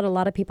if there's not a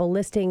lot of people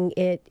listing,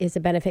 it is a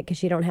benefit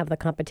because you don't have the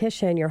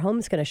competition. Your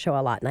home's going to show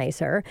a lot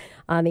nicer.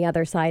 On the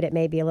other side, it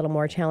may be a little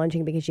more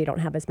challenging because you don't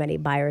have as many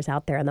buyers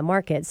out there in the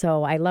market.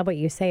 So I love what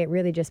you say. It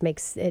really just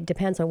it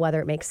depends on whether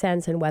it makes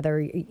sense and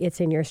whether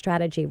it's in your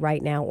strategy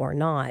right now or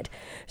not.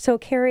 So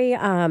Carrie,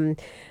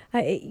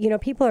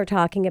 people are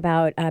talking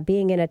about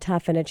being in a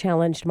tough and a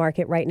challenged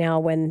market right now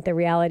when the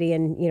reality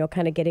and,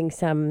 kind of getting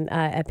some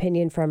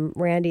opinion from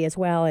Randy as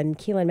well. And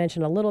Keelan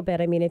mentioned a little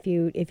bit. I mean, if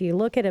you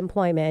look at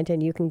employment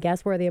and you can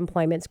guess where the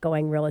employment's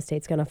going, real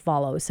estate's going to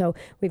follow. So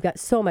we've got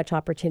so much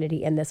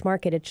opportunity in this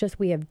market. It's just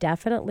we have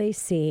definitely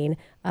seen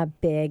a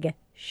big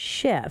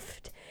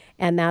shift.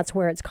 And that's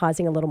where it's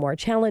causing a little more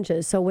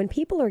challenges. So when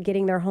people are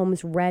getting their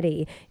homes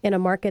ready in a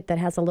market that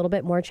has a little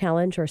bit more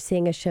challenge or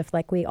seeing a shift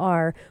like we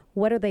are,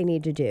 what do they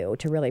need to do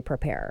to really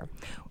prepare?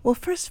 Well,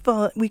 first of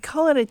all, we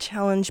call it a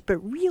challenge, but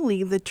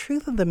really the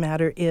truth of the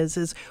matter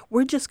is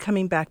we're just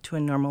coming back to a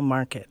normal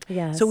market.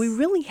 Yes. So we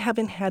really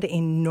haven't had a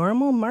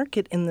normal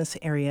market in this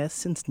area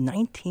since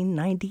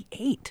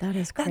 1998. That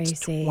is crazy.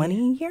 That's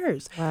 20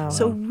 years. Wow.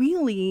 So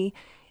really,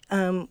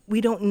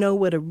 we don't know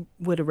what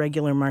a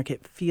regular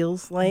market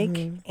feels like,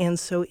 and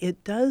so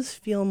it does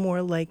feel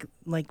more like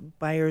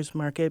buyer's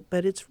market,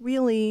 but it's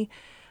really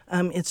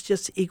it's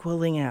just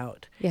equaling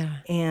out. Yeah.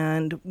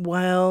 And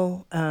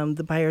while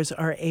the buyers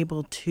are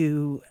able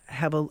to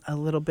have a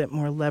little bit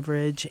more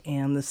leverage,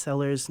 and the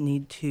sellers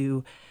need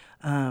to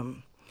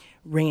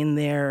rein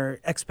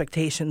their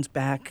expectations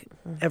back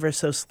ever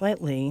so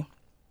slightly.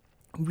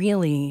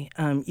 Really,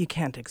 you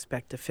can't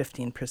expect a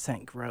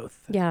 15%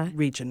 growth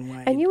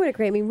region-wide. And you would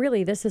agree. I mean,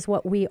 really, this is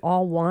what we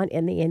all want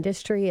in the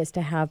industry is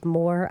to have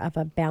more of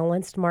a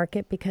balanced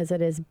market because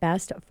it is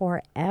best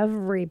for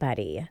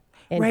everybody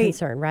in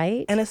concern,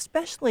 right? And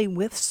especially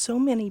with so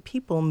many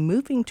people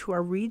moving to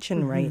our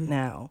region right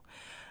now,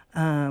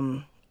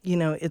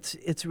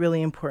 it's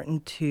really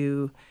important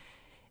to,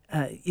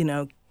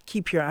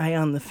 keep your eye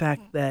on the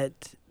fact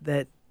that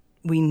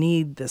we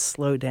need this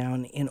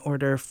slowdown in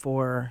order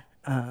for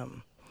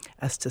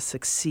us to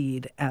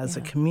succeed as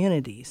a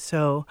community.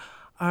 So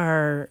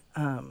our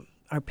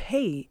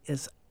pay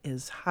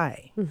is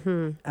high.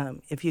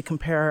 If you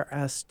compare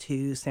us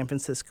to San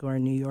Francisco or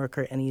New York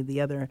or any of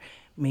the other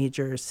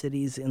major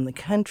cities in the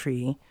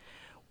country,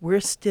 we're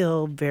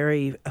still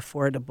very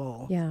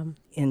affordable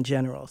in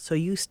general. So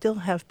you still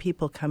have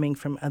people coming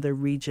from other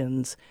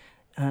regions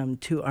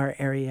to our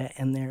area,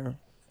 and they're,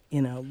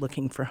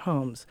 looking for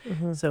homes.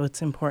 So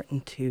it's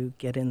important to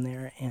get in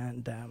there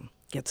and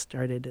get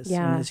started as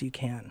soon as you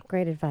can.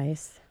 Great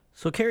advice.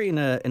 So, Carrie, in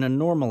a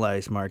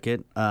normalized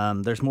market,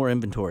 there's more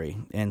inventory.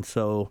 And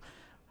so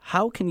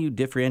how can you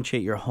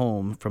differentiate your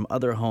home from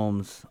other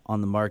homes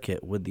on the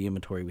market with the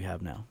inventory we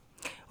have now?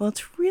 Well,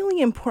 it's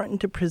really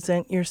important to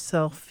present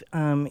yourself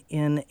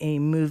in a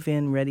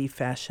move-in ready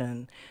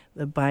fashion.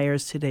 The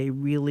buyers today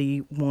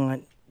really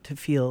want to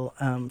feel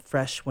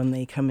fresh when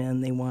they come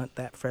in. They want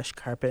that fresh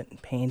carpet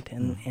and paint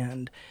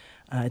and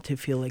to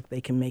feel like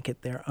they can make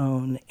it their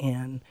own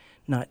and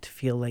not to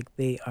feel like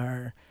they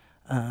are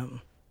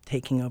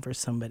taking over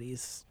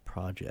somebody's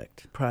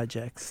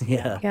projects.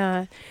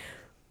 Yeah.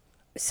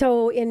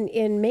 So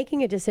in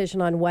making a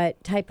decision on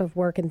what type of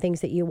work and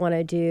things that you want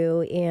to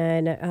do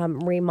in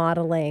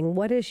remodeling,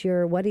 what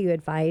do you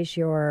advise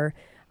your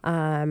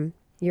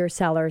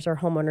sellers or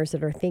homeowners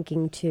that are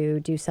thinking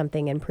to do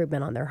something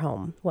improvement on their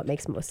home? What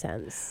makes most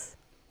sense?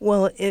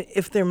 Well,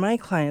 if they're my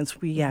clients,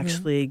 we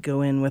actually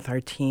go in with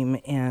our team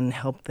and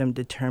help them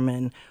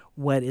determine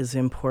what is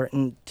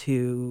important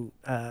to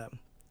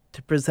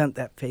present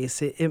that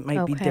face. It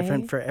might be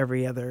different for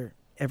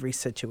every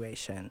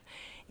situation.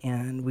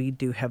 And we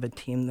do have a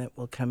team that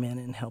will come in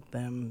and help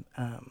them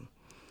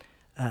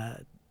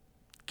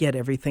get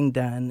everything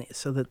done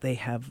so that they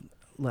have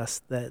less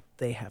that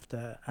they have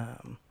to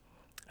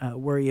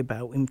worry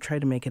about. We try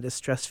to make it as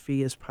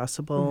stress-free as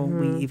possible.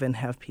 We even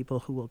have people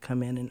who will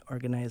come in and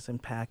organize and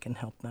pack and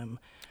help them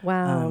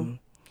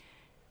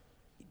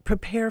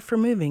prepare for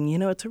moving.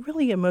 It's a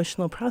really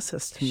emotional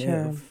process to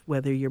move.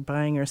 Whether you're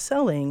buying or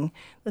selling,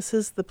 this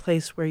is the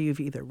place where you've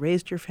either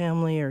raised your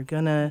family or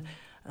going to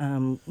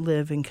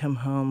live and come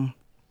home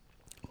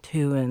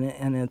to,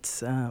 and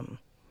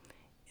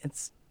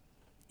it's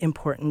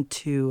important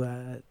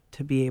to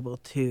be able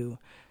to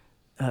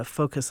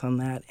focus on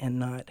that and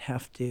not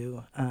have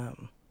to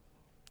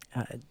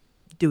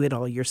do it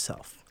all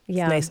yourself.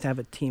 Yeah. It's nice to have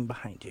a team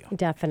behind you.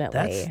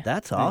 Definitely.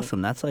 That's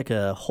awesome. That's like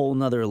a whole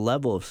nother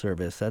level of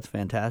service. That's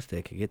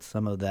fantastic. It gets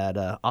some of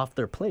that off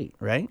their plate,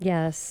 right?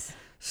 Yes.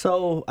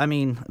 So, I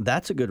mean,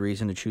 that's a good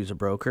reason to choose a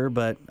broker,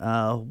 but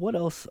what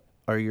else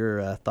are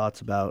your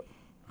thoughts about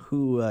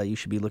who you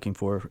should be looking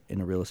for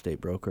in a real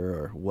estate broker,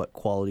 or what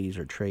qualities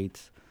or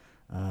traits?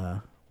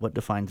 What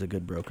defines a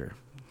good broker?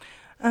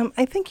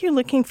 I think you're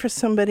looking for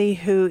somebody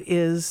who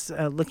is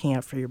looking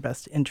out for your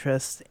best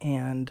interests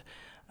and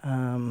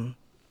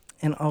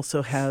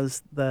also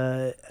has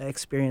the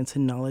experience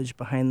and knowledge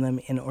behind them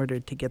in order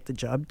to get the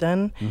job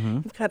done.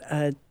 We've got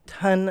a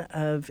ton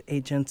of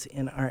agents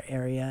in our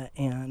area,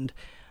 and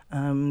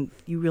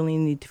you really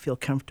need to feel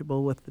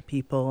comfortable with the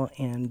people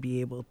and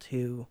be able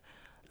to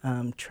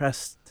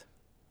trust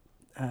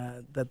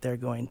that they're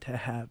going to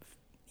have,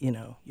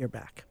 your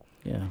back.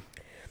 Yeah.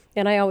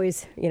 And I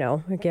always,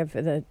 give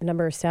the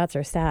number of stats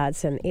are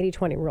stats, and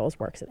 80-20 rules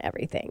works in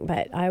everything.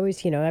 But I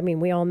always,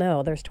 we all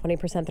know there's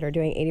 20% that are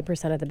doing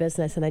 80% of the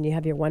business, and then you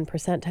have your 1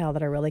 percentile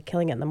that are really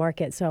killing it in the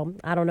market. So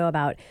I don't know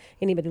about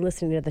anybody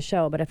listening to the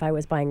show, but if I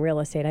was buying real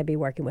estate, I'd be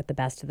working with the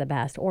best of the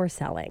best or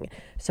selling.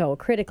 So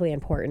critically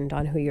important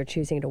on who you're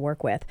choosing to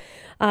work with.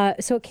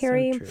 So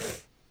Carrie... So true.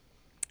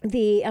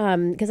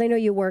 Because I know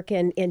you work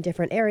in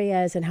different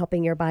areas and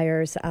helping your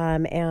buyers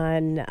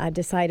and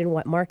decide in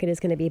what market is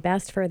going to be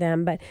best for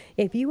them. But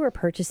if you were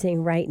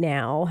purchasing right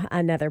now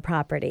another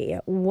property,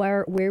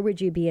 where would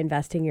you be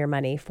investing your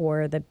money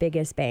for the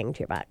biggest bang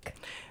to your buck?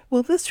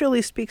 Well, this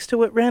really speaks to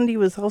what Randy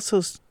was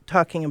also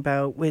talking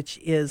about, which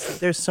is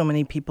there's so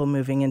many people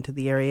moving into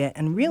the area,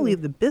 and really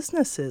the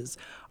businesses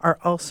are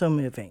also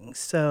moving.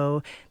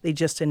 So they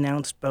just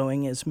announced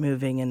Boeing is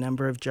moving a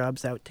number of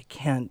jobs out to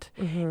Kent,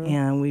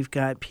 and we've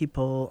got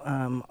people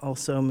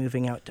also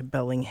moving out to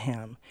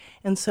Bellingham.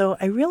 And so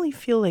I really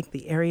feel like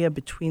the area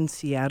between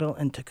Seattle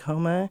and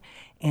Tacoma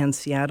and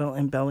Seattle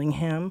and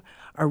Bellingham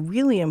are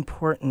really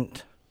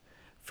important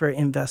for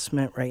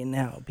investment right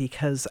now,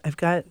 because I've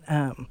got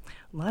a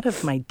lot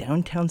of my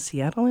downtown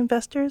Seattle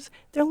investors,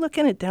 they're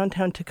looking at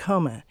downtown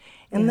Tacoma.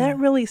 And that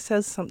really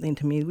says something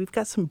to me. We've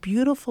got some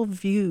beautiful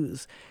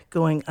views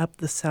going up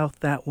the south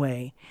that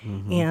way.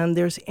 And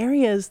there's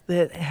areas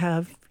that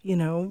have,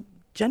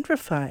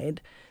 gentrified,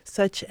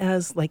 such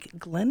as like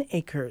Glen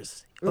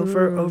Acres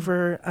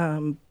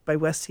over by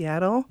West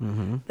Seattle.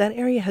 That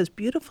area has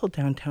beautiful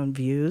downtown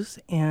views,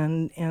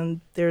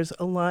 and there's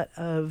a lot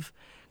of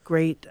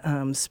great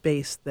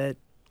space that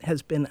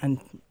has been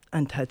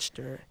untouched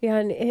or Yeah,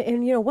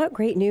 and you know what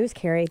great news,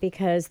 Carrie,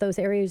 because those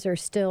areas are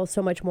still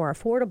so much more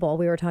affordable.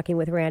 We were talking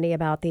with Randy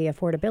about the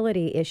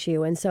affordability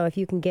issue, and so if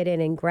you can get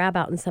in and grab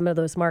out in some of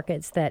those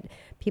markets that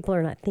people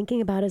are not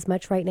thinking about as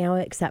much right now,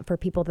 except for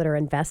people that are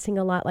investing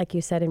a lot, like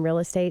you said, in real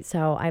estate.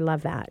 So I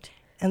love that.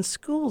 And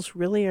schools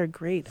really are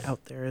great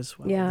out there as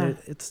well. Yeah.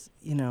 It's,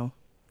 you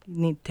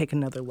need to take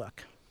another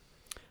look.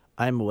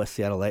 I'm a West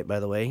Seattleite, by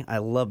the way. I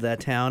love that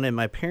town, and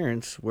my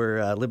parents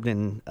were lived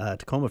in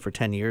Tacoma for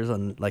 10 years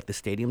on like the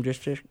Stadium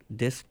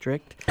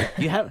District.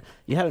 You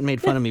haven't made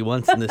fun of me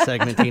once in this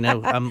segment, Tina.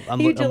 I'm You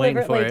waiting for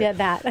deliberately it. did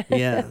that.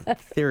 Yeah,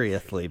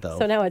 seriously though.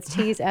 So now it's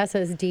T's,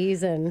 S's,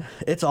 D's, and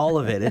It's all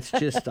of it. It's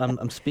just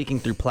I'm speaking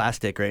through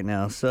plastic right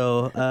now.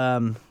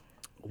 So,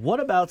 what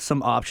about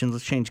some options?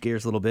 Let's change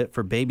gears a little bit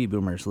for baby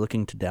boomers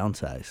looking to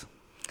downsize.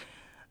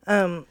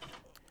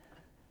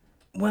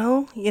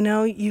 Well,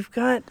 you've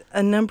got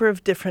a number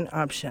of different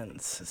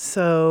options.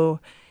 So,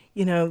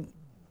 when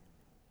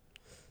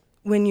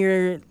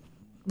you're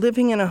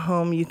living in a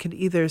home, you could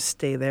either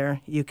stay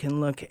there. You can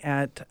look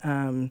at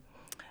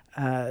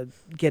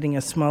getting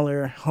a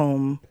smaller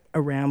home,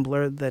 a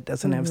Rambler that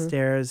doesn't have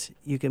stairs.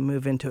 You can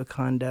move into a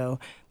condo.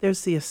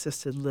 There's the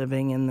assisted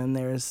living, and then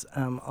there's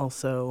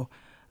also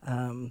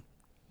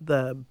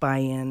the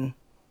buy-in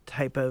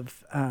type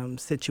of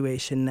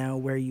situation now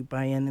where you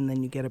buy in and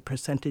then you get a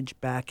percentage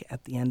back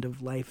at the end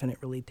of life, and it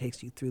really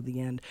takes you through the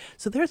end.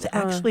 So there's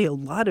actually a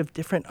lot of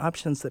different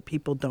options that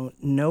people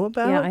don't know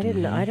about. yeah, I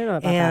don't know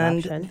about that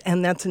option.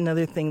 And that's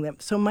another thing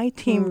so my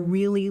team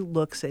really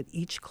looks at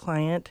each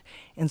client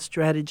and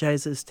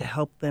strategizes to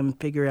help them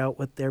figure out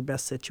what their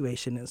best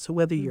situation is. So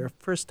whether you're a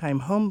first-time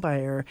home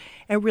buyer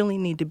and really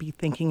need to be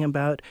thinking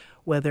about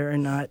whether or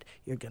not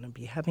you're going to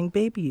be having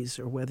babies,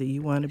 or whether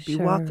you want to be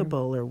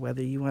walkable, or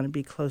whether you want to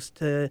be close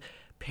to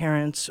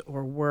parents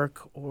or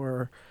work,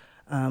 or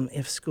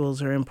if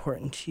schools are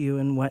important to you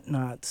and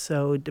whatnot.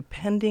 So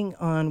depending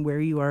on where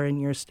you are in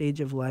your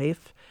stage of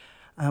life,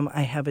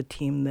 I have a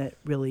team that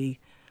really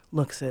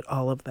looks at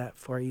all of that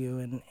for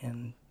you,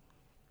 and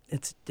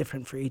it's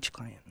different for each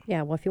client.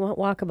 Yeah, well, if you want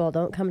walkable,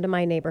 don't come to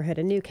my neighborhood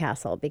in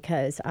Newcastle,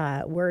 because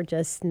we're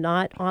just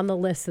not on the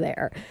list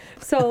there.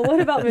 So what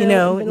about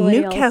millennials?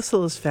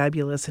 Newcastle is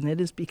fabulous, and it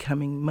is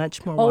becoming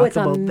much more Oh, it's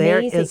walkable. amazing.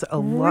 There is a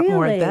lot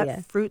more. Really?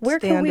 That fruit Where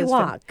stand can we is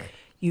walk?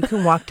 You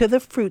can walk to the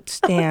fruit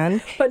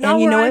stand. But not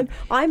and you where know I'm, what?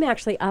 I'm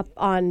actually up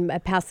on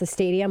past the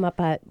stadium, up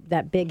at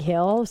that big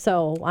hill,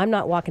 so I'm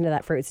not walking to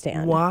that fruit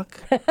stand.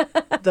 Walk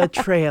the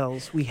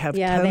trails. We have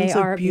Yeah, they tons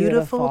are of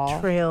beautiful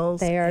beautiful. trails.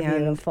 They are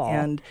beautiful.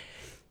 And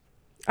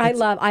I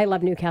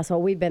love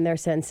Newcastle. We've been there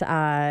since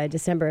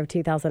December of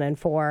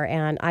 2004,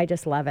 and I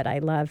just love it. I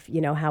love,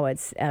 how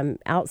it's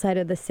outside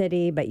of the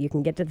city, but you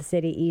can get to the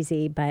city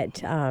easy.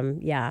 But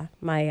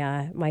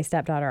my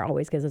stepdaughter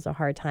always gives us a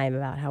hard time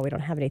about how we don't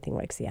have anything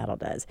like Seattle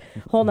does.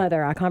 Whole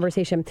nother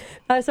conversation.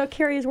 So,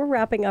 Carrie, as we're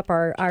wrapping up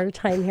our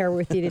time here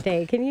with you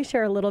today, can you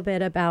share a little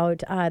bit about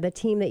the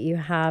team that you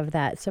have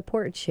that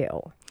supports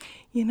you?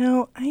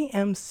 I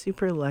am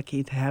super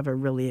lucky to have a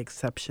really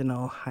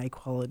exceptional,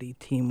 high-quality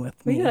team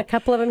with me. We got a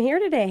couple of them here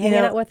today hanging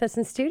out with us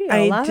in studio.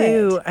 I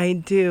do. It. I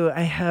do.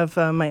 I have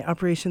my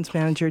operations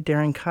manager,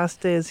 Darren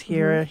Costa, is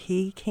here.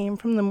 He came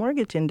from the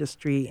mortgage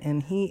industry,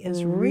 and he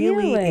is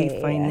really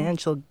a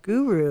financial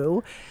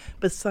guru,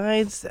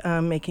 besides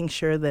making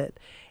sure that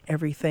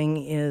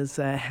everything is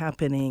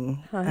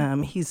happening.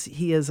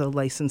 He is a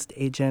licensed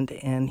agent,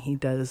 and he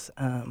does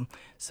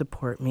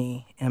support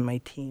me and my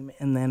team.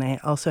 And then I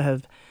also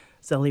have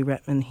Zelly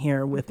Retman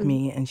here with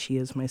me, and she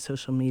is my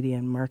social media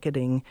and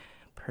marketing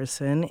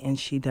person, and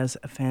she does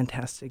a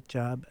fantastic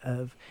job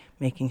of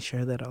making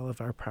sure that all of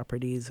our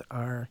properties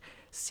are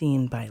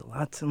seen by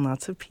lots and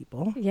lots of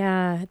people.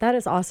 Yeah, that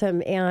is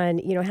awesome.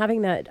 And,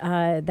 having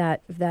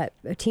that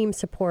team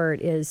support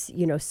is,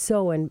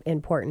 so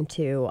important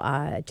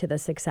to the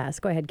success.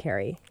 Go ahead,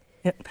 Carrie.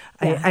 Yep.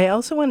 Yeah. I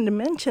also wanted to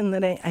mention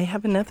that I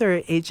have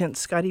another agent,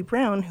 Scotty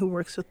Brown, who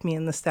works with me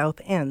in the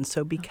South End.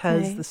 So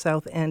because the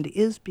South End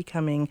is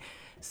becoming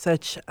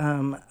such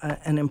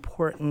an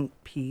important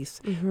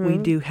piece, we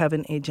do have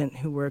an agent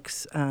who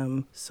works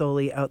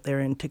solely out there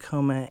in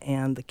Tacoma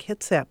and the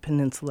Kitsap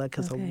Peninsula,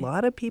 because a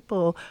lot of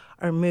people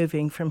are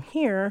moving from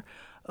here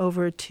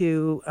over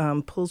to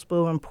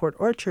Poulsbo and Port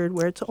Orchard,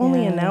 where it's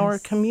only an hour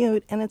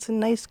commute, and it's a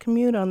nice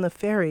commute on the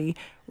ferry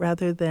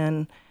rather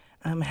than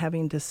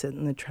having to sit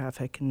in the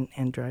traffic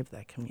and drive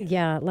that commute.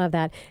 Yeah, love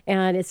that.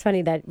 And it's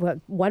funny that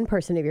one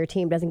person of your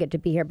team doesn't get to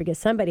be here because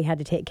somebody had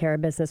to take care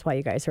of business while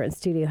you guys are in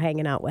studio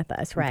hanging out with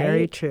us, right?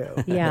 Very true.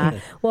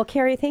 Yeah. Well,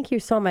 Carrie, thank you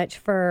so much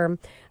for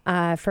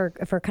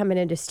coming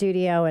into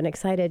studio, and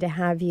excited to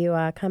have you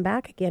come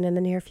back again in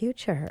the near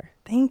future.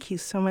 Thank you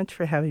so much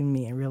for having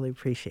me. I really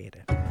appreciate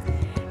it.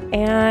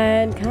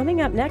 And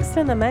coming up next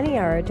in the Money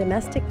Hour,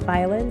 domestic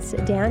violence,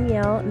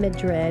 Danielle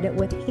Madrid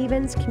with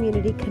Havens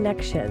Community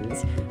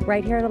Connections,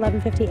 right here at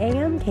 11:50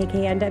 a.m.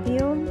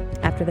 KKNW,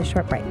 after the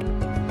short break.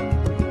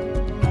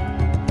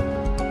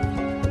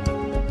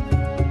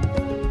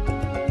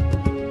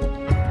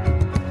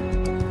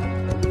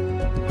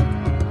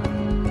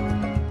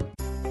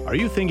 Are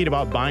you thinking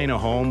about buying a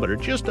home but are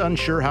just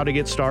unsure how to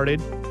get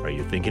started? Are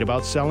you thinking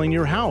about selling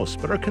your house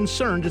but are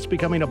concerned it's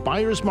becoming a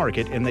buyer's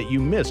market and that you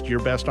missed your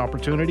best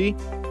opportunity?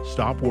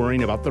 Stop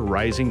worrying about the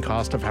rising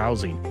cost of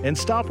housing and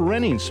stop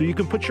renting so you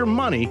can put your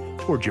money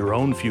towards your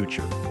own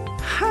future.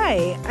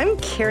 Hi, I'm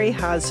Carrie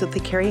Haas with the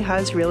Carrie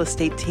Haas Real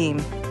Estate Team,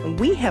 and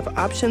we have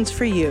options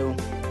for you.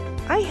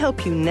 I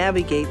help you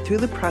navigate through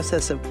the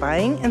process of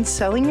buying and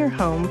selling your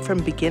home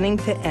from beginning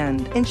to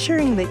end,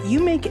 ensuring that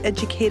you make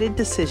educated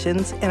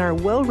decisions and are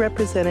well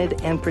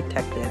represented and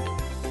protected.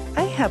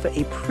 I have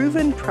a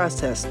proven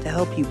process to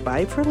help you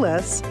buy for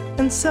less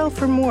and sell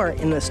for more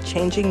in this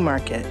changing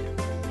market.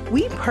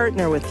 We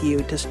partner with you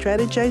to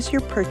strategize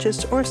your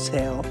purchase or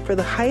sale for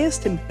the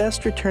highest and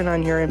best return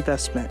on your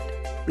investment.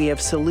 We have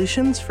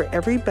solutions for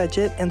every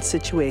budget and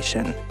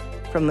situation.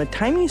 From the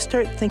time you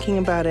start thinking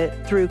about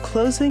it through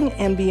closing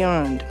and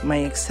beyond, my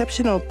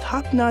exceptional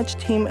top-notch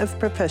team of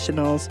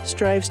professionals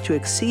strives to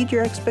exceed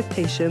your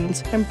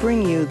expectations and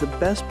bring you the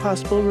best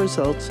possible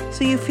results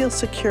so you feel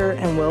secure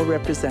and well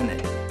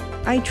represented.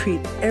 I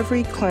treat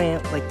every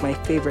client like my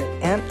favorite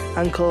aunt,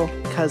 uncle,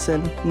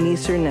 cousin,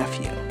 niece, or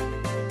nephew.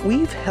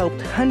 We've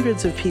helped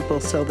hundreds of people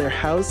sell their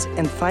house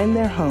and find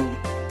their home,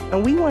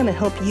 and we want to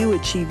help you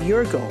achieve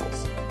your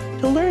goals.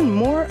 To learn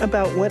more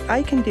about what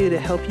I can do to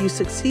help you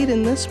succeed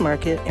in this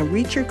market and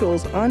reach your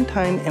goals on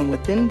time and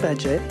within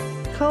budget,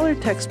 call or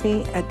text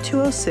me at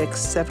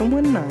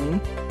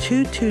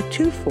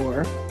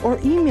 206-719-2224 or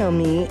email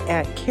me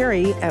at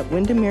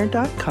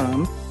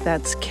carrie@windermere.com.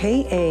 That's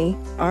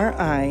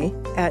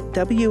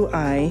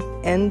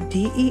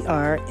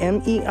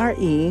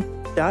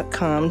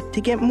KARI@WINDERMERE.com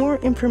to get more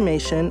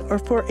information or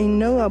for a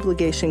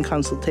no-obligation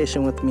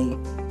consultation with me.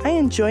 I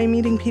enjoy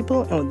meeting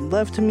people and would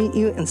love to meet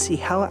you and see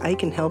how I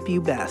can help you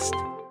best.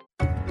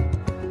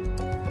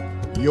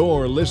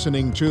 You're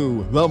listening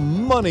to The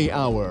Money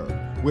Hour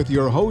with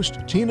your host,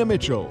 Tina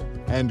Mitchell,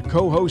 and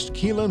co-host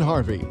Keelan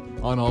Harvey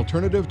on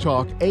Alternative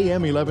Talk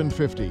AM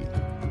 1150.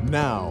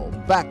 Now,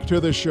 back to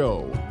the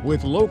show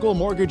with local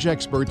mortgage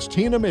experts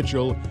Tina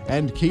Mitchell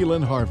and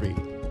Keelan Harvey.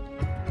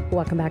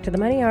 Welcome back to the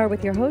Money Hour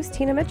with your host,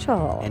 Tina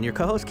Mitchell. And your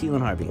co-host,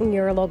 Keelan Harvey.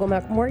 Your local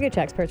mortgage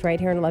experts right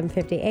here on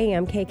 1150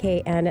 AM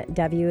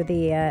KKNW,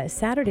 the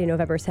Saturday,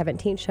 November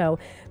 17th show.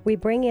 We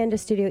bring into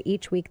studio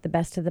each week the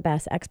best of the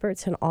best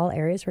experts in all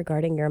areas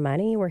regarding your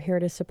money. We're here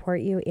to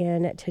support you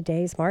in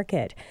today's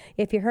market.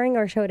 If you're hearing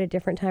our show at a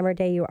different time or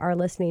day, you are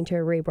listening to a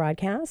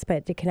rebroadcast.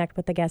 But to connect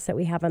with the guests that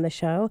we have on the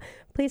show,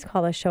 please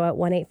call us show at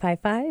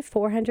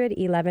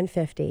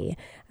 1-855-400-1150.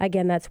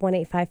 Again, that's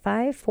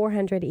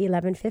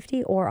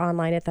 1-855-400-1150 or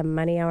online at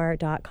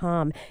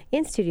themoneyhour.com.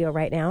 In studio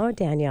right now,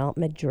 Danielle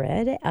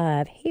Madrid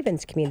of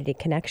Havens Community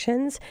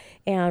Connections,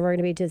 and we're going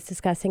to be just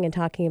discussing and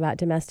talking about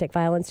domestic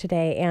violence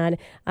today. And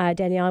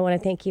Danielle, I want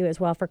to thank you as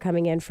well for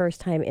coming in first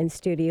time in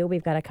studio.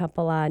 We've got a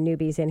couple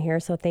newbies in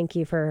here, so thank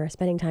you for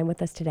spending time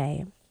with us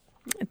today.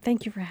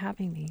 Thank you for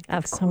having me.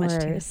 Of Thanks so much,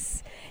 Tina.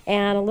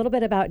 And a little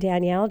bit about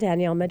Danielle.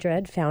 Danielle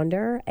Madrid,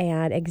 founder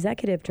and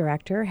executive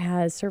director,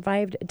 has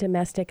survived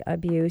domestic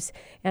abuse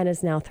and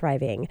is now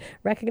thriving.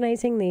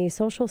 Recognizing the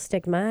social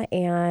stigma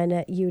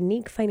and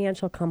unique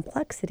financial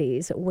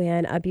complexities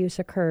when abuse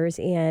occurs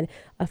in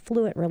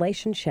affluent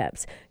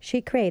relationships,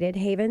 she created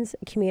Havens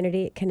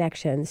Community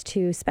Connections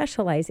to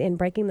specialize in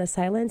breaking the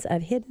silence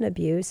of hidden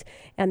abuse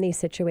and these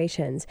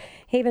situations.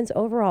 Havens'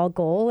 overall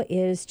goal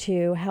is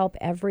to help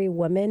every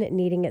woman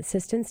needing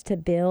assistance to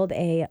build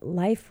a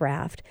life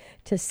raft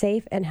to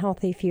safe and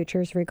healthy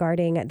futures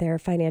regarding their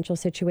financial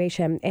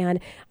situation. And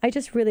I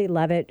just really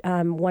love it.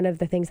 One of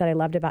the things that I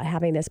loved about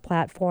having this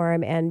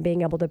platform and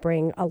being able to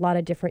bring a lot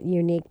of different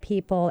unique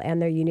people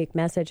and their unique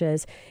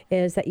messages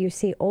is that you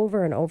see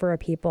over and over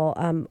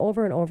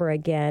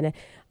again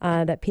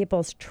that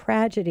people's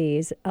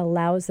tragedies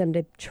allows them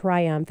to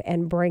triumph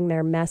and bring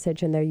their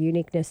message and their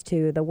uniqueness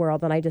to the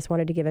world. And I just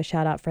wanted to give a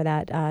shout out for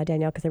that,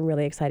 Danielle, because I'm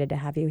really excited to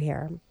have you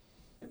here.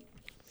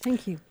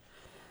 Thank you.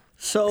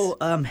 So,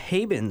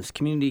 Havens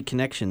Community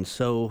Connections.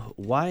 So,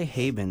 why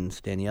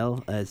Havens,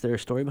 Danielle? Is there a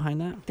story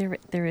behind that?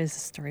 There is a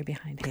story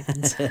behind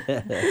Havens.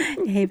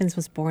 Havens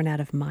was born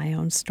out of my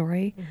own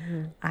story.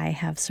 Mm-hmm. I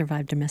have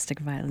survived domestic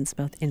violence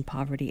both in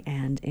poverty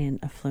and in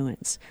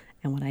affluence.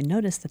 And when I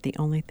noticed that the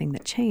only thing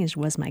that changed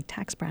was my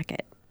tax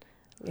bracket.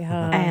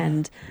 Yeah.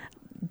 And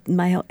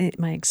my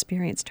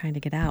experience trying to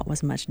get out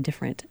was much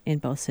different in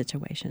both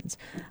situations.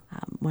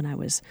 When I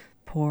was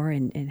poor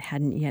and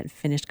hadn't yet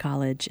finished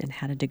college and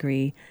had a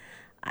degree,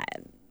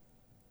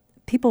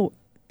 people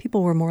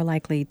were more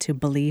likely to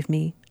believe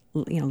me.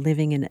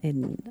 Living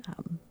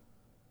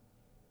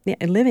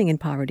living in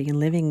poverty and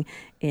living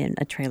in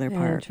a trailer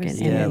park and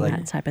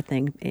that type of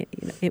thing.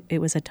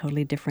 It was a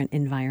totally different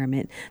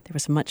environment. There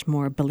was much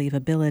more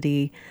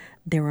believability.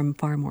 There were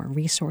far more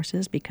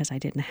resources because I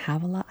didn't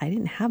have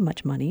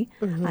much money.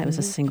 Mm-hmm. I was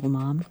a single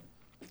mom.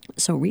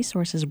 So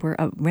resources were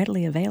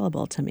readily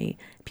available to me.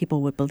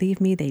 People would believe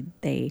me.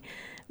 They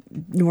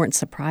weren't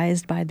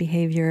surprised by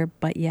behavior,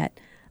 but yet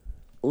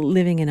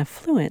living in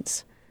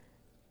affluence,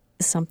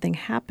 something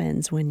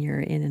happens when you're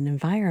in an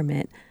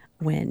environment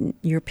when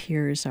your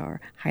peers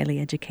are highly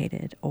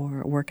educated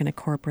or work in a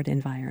corporate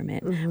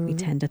environment, we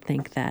tend to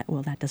think that,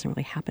 well, that doesn't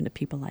really happen to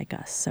people like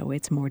us. So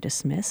it's more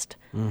dismissed.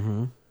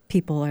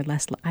 People are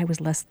I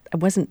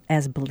wasn't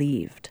as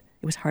believed.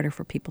 It was harder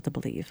for people to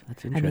believe.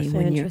 That's interesting.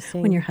 I mean,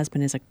 when your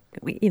husband is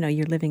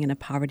you're living in a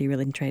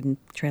poverty-ridden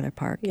trailer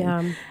park.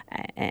 Yeah.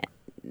 And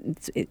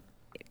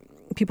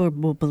people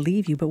will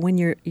believe you, but when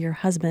your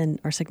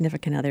husband or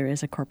significant other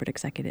is a corporate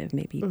executive,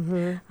 maybe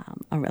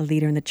a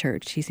leader in the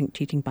church, he's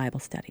teaching Bible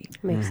study.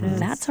 Makes sense.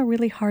 That's a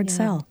really hard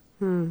sell.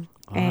 Wow.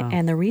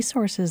 And the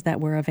resources that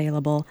were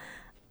available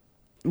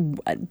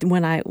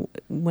when I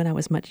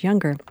was much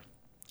younger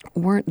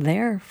weren't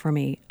there for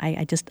me.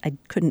 I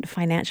couldn't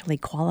financially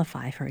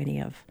qualify for any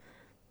of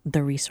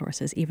the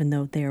resources, even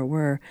though there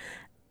were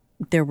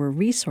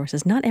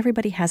resources. Not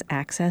everybody has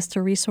access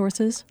to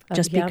resources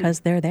just because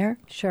they're there.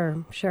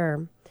 Sure.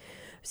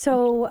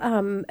 So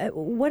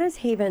what does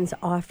Havens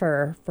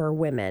offer for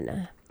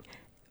women?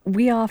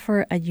 We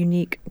offer a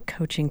unique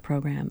coaching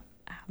program.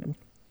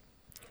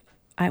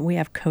 We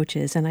have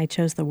coaches, and I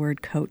chose the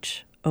word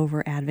coach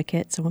over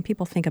advocate. So when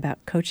people think about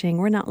coaching,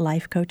 we're not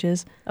life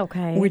coaches.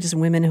 Okay. We're just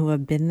women who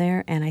have been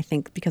there. And I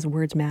think because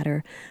words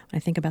matter, when I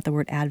think about the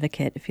word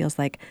advocate, it feels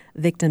like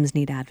victims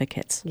need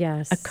advocates.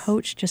 Yes. A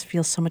coach just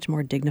feels so much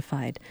more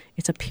dignified.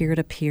 It's a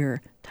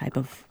peer-to-peer type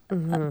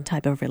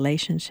of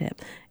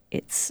relationship.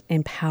 It's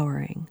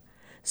empowering.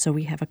 So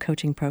we have a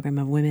coaching program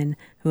of women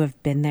who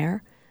have been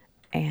there,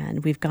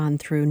 and we've gone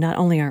through not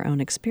only our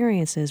own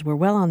experiences, we're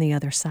well on the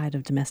other side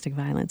of domestic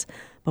violence,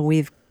 but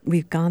we've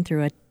gone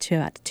through a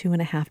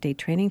 2.5-day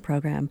training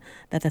program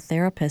that the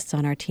therapists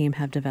on our team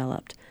have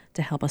developed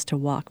to help us to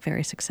walk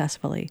very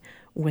successfully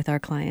with our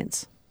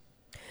clients.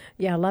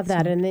 Yeah, I love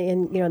that. And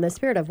in the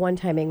spirit of one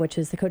timing, which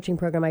is the coaching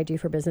program I do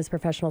for business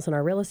professionals and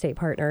our real estate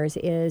partners,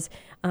 is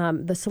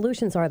the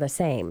solutions are the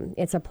same.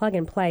 It's a plug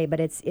and play, but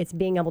it's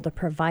being able to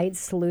provide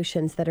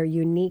solutions that are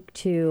unique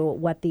to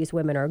what these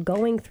women are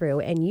going through.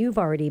 And you've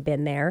already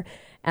been there,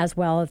 as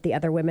well as the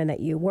other women that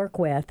you work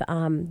with.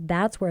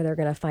 That's where they're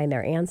going to find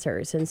their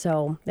answers. And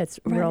so it's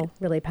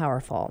really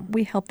powerful.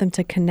 We help them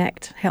to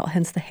connect,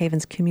 hence the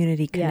Havens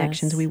Community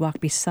Connections. Yes. We walk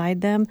beside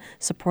them,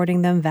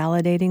 supporting them,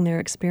 validating their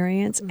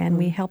experience, and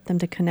we help them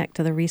to connect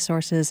to the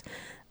resources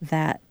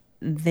that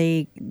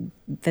they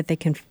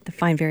can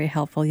find very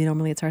helpful.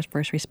 Normally it's our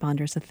first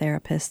responders, the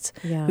therapists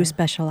who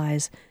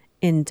specialize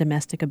in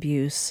domestic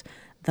abuse,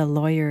 the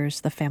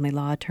lawyers, the family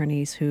law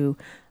attorneys who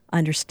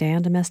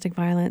understand domestic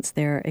violence,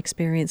 they're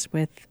experienced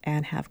with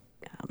and have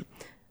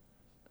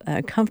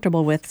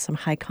comfortable with some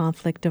high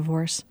conflict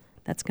divorce.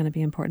 That's going to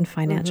be important.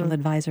 Financial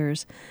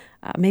advisors.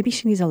 Maybe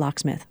she needs a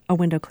locksmith, a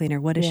window cleaner.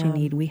 What does she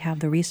need? We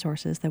have the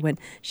resources that when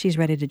she's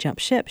ready to jump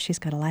ship, she's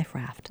got a life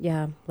raft.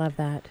 Yeah, love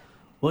that.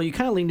 Well, you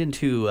kind of leaned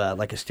into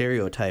like a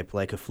stereotype,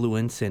 like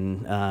affluence,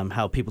 and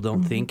how people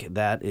don't think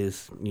that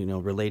is,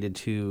 related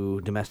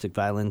to domestic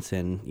violence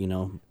and,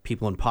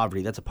 people in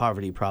poverty. That's a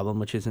poverty problem,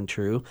 which isn't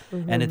true.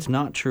 And it's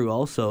not true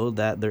also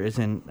that there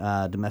isn't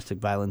domestic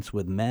violence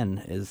with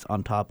men is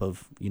on top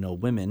of,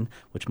 women,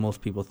 which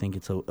most people think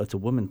it's a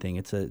woman thing.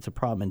 It's a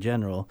problem in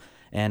general.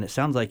 And it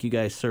sounds like you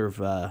guys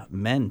serve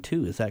men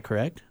too. Is that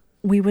correct?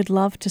 We would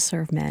love to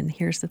serve men.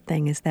 Here's the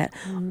thing is that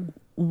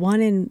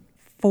 1 in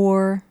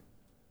 4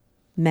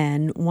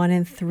 men, 1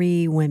 in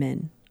 3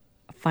 women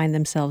find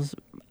themselves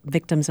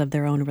victims of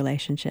their own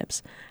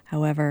relationships.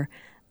 However,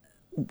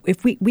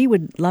 if we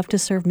would love to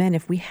serve men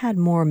if we had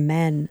more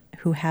men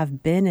who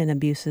have been in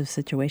abusive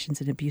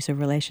situations and abusive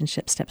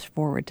relationships steps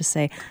forward to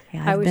say, hey,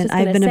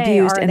 I've been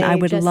abused and I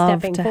would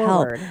love to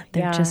help.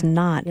 They're just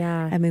not.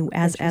 Yeah. I mean,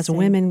 as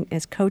women,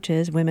 as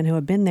coaches, women who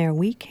have been there,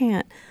 we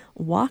can't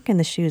walk in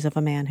the shoes of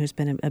a man who's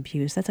been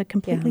abused. That's a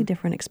completely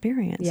different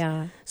experience.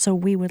 Yeah. So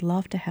we would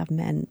love to have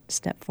men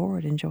step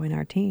forward and join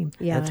our team.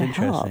 Yeah. That's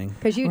interesting.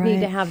 Because you'd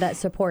need to have that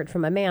support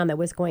from a man that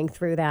was going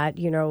through that,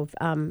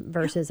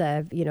 versus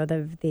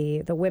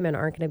the women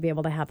aren't going to be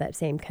able to have that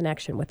same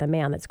connection with a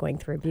man that's going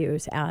through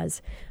abuse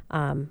as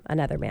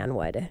another man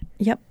would.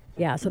 Yep.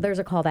 Yeah, so there's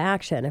a call to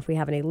action. If we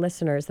have any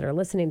listeners that are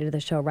listening to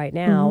the show right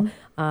now,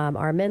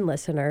 our men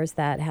listeners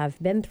that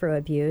have been through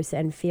abuse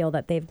and feel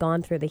that they've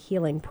gone through the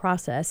healing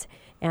process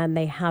and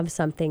they have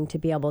something to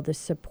be able to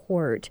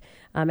support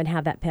and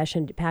have that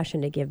passion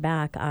to give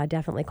back,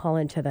 definitely call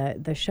into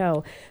the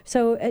show.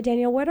 So,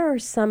 Danielle, what are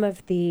some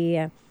of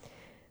the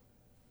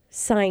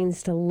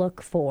signs to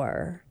look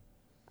for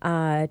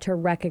to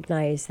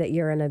recognize that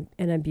you're in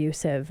an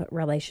abusive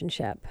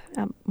relationship?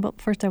 Well,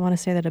 first I want to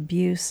say that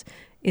abuse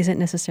isn't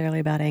necessarily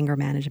about anger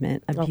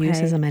management.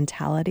 Abuse is a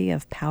mentality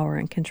of power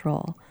and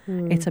control.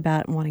 It's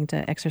about wanting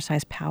to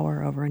exercise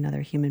power over another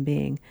human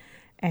being.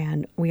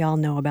 And we all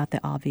know about the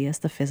obvious,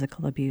 the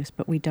physical abuse,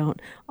 but we don't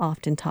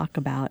often talk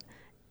about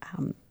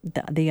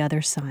the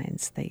other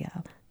signs, the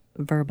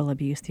verbal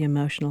abuse, the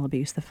emotional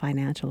abuse, the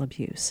financial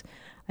abuse.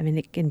 I mean,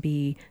 it can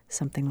be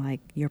something like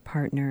your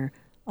partner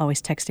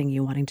always texting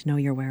you, wanting to know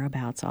your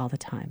whereabouts all the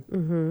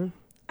time,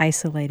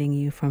 isolating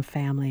you from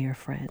family or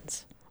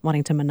friends,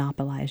 wanting to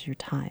monopolize your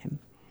time.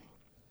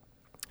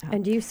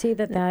 And do you see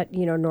that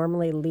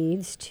normally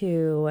leads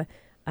to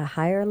a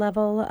higher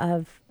level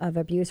of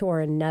abuse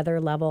or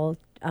another level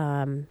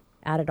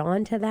added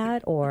on to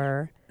that,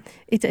 or?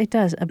 It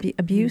does.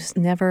 Abuse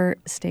never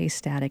stays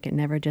static. It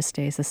never just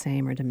stays the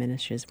same or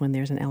diminishes. When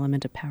there's an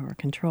element of power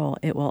control,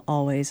 it will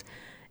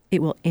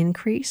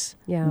increase.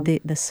 Yeah.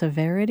 The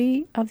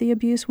severity of the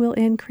abuse will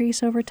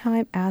increase over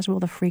time, as will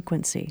the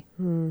frequency.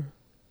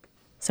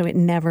 So it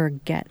never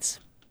gets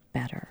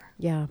better.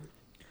 Yeah.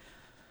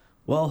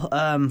 Well,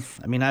 I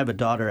have a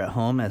daughter at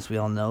home, as we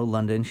all know,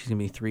 London. She's going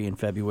to be 3 in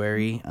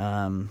February.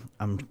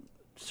 I'm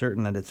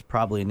certain that it's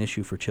probably an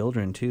issue for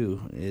children,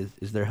 too.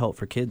 Is there help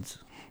for kids?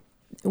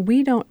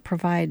 We don't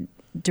provide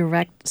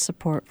direct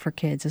support for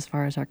kids as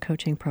far as our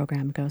coaching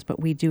program goes, but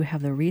we do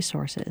have the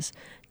resources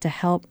to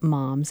help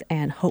moms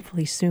and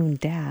hopefully soon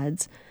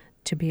dads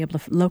to be able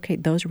to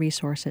locate those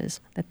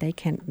resources that they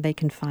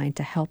can find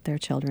to help their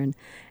children.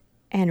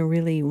 And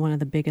really, one of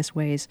the biggest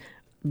ways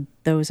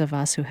those of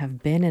us who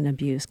have been in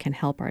abuse can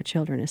help our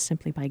children is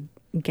simply by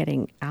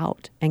getting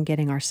out and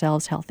getting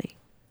ourselves healthy.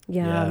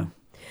 Yeah.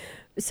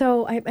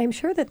 So I'm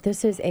sure that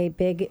this is a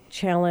big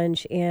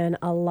challenge in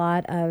a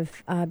lot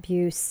of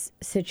abuse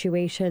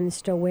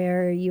situations, to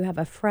where you have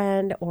a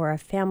friend or a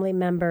family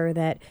member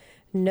that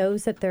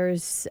knows that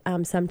there's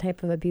some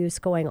type of abuse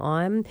going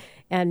on,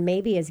 and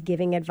maybe is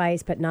giving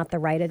advice but not the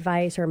right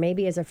advice, or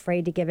maybe is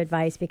afraid to give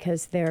advice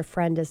because their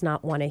friend does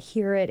not want to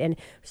hear it. And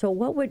so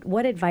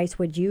what advice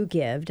would you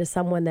give to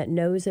someone that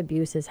knows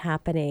abuse is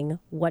happening?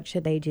 What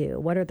should they do?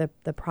 What are the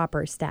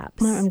proper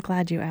steps? Well, I'm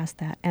glad you asked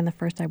that. And the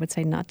first, I would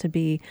say, not to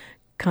be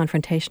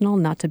confrontational,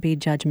 not to be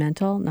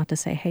judgmental, not to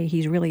say, hey,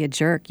 he's really a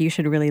jerk, you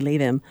should really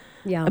leave him.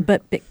 Yeah.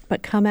 But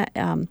come at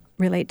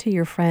relate to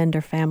your friend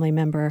or family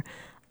member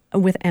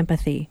with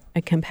empathy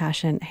and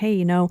compassion.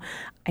 Hey,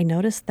 I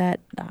noticed that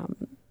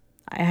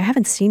I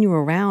haven't seen you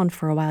around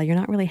for a while. You're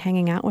not really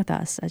hanging out with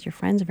us as your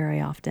friends very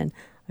often.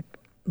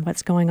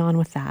 What's going on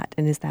with that?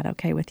 And is that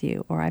okay with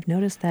you? Or I've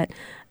noticed that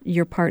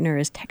your partner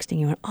is texting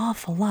you an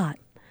awful lot.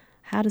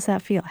 How does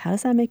that feel? How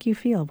does that make you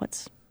feel?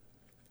 What's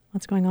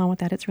going on with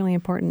that? It's really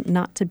important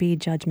not to be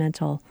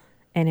judgmental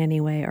in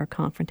any way or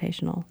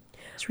confrontational.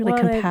 It's really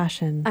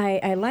compassion.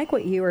 I like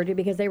what you were doing,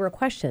 because they were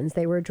questions.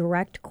 They were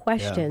direct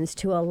questions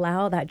to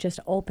allow that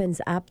just opens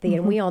up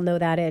and we all know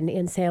that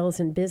in sales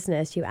and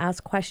business, you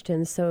ask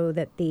questions so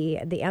that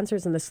the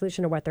answers and the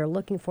solution to what they're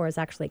looking for is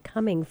actually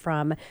coming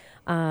from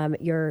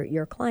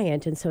your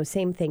client. And so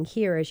same thing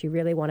here, is you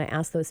really want to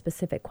ask those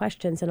specific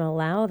questions and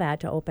allow that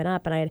to open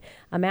up. And I'd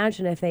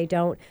imagine if they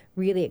don't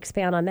really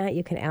expand on that,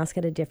 you can ask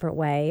it a different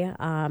way.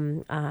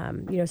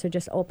 So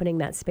just opening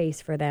that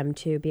space for them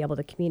to be able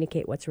to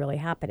communicate what's really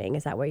happening.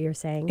 Is that what you're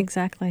saying?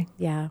 Exactly.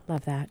 Yeah,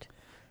 love that.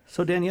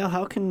 So Danielle,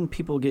 how can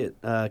people get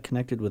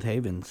connected with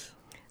Havens?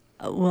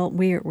 Well,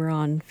 we're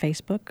on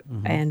Facebook,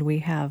 and we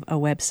have a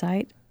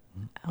website,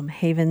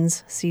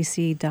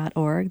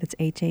 havenscc.org. That's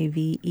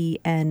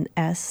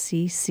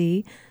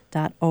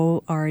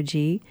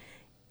HAVENSCC.org.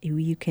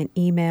 You can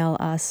email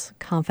us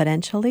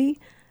confidentially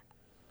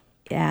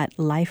at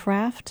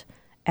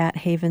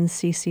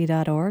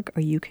liferaft@havenscc.org,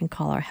 or you can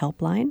call our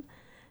helpline.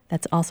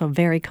 That's also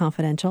very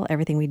confidential.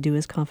 Everything we do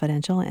is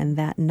confidential, and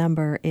that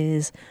number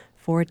is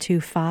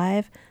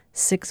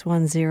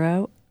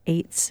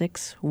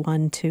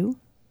 425-610-8612.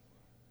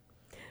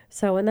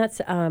 So, and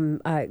that's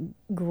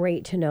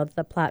great to know that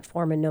the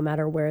platform, and no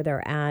matter where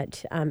they're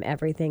at,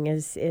 everything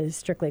is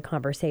strictly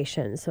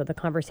conversation. So the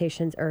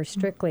conversations are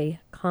strictly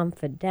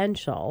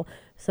confidential.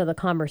 So the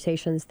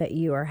conversations that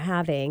you are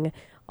having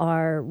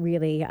are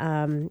really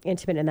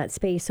intimate in that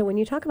space. So when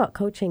you talk about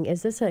coaching,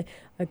 is this a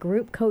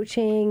group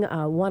coaching,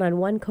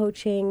 one-on-one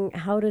coaching?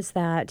 How does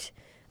that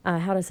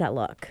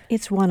look?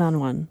 It's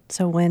one-on-one.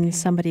 So when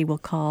somebody will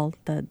call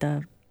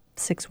the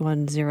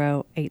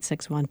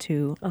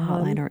 610-8612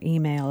 hotline or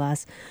email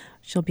us,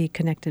 she'll be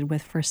connected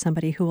with first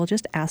somebody who will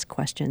just ask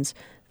questions,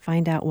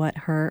 find out what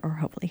her or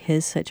hopefully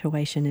his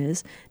situation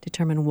is,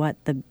 determine what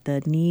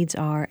the needs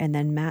are, and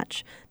then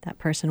match that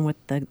person with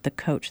the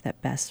coach that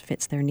best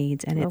fits their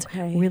needs. And it's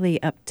really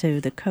up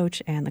to the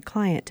coach and the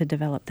client to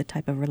develop the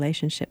type of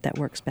relationship that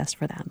works best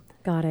for them.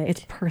 Got it.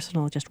 It's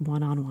personal, just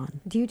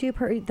one-on-one. Do you do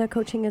the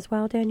coaching as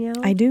well,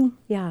 Danielle? I do.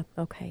 Yeah.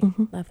 Okay.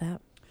 Love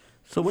that.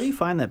 So what do you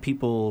find that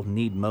people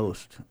need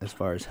most as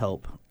far as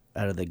help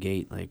out of the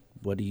gate? Like,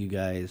 what do you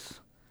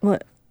guys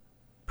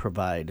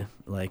provide?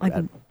 Like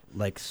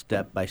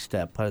step by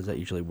step? How does that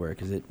usually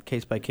work? Is it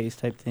case by case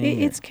type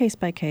thing? It's case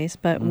by case,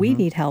 but we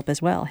need help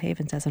as well,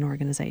 Havens as an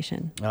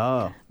organization.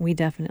 Oh. We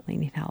definitely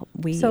need help.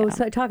 So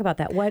talk about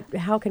that.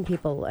 How can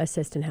people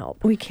assist and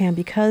help? We can,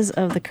 because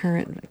of the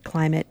current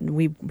climate,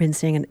 we've been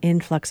seeing an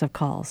influx of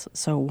calls.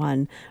 So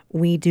one,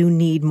 we do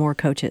need more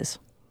coaches.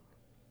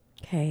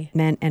 Okay.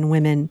 Men and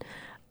women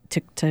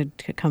to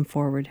come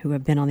forward who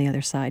have been on the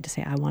other side to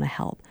say, I want to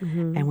help.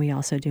 And we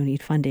also do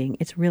need funding.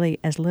 It's really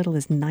as little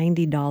as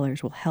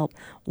 $90 will help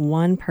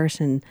one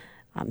person.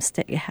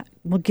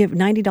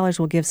 $90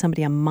 will give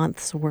somebody a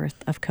month's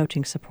worth of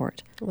coaching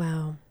support.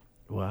 Wow.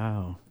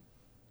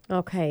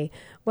 Okay.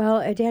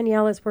 Well,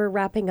 Danielle, as we're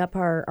wrapping up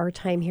our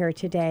time here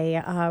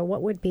today,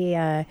 what would be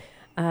a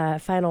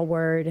final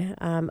word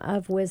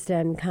of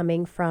wisdom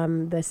coming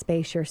from the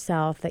space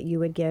yourself that you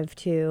would give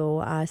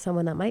to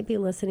someone that might be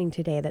listening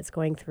today that's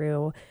going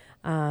through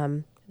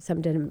some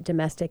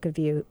domestic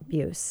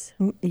abuse?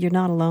 You're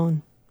not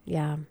alone.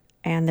 Yeah.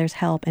 And there's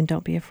help, and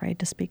don't be afraid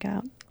to speak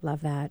out. Love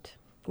that.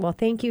 Well,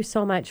 thank you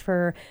so much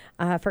for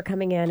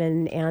coming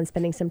in and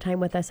spending some time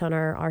with us on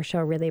our show.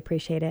 Really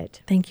appreciate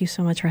it. Thank you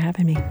so much for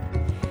having me.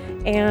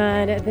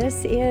 And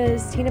this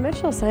is Tina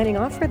Mitchell signing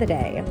off for the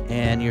day.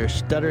 And your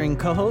stuttering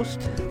co-host,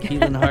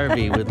 Keelan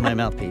Harvey, with my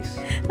mouthpiece.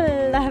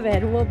 Love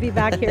it. We'll be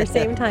back here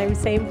same time,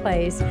 same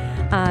place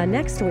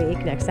next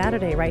week, next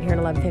Saturday, right here at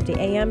 11:50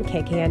 a.m.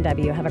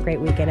 KKNW. Have a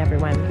great weekend,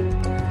 everyone.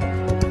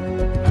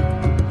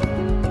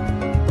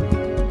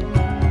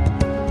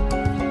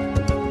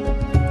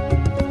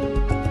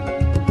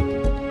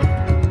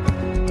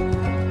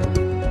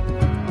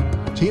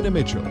 Tina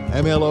Mitchell,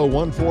 MLO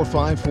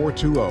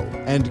 145420,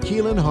 and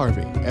Keelan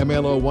Harvey,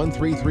 MLO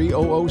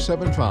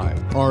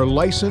 1330075, are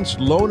licensed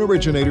loan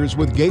originators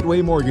with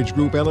Gateway Mortgage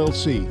Group,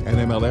 LLC, and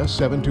MLS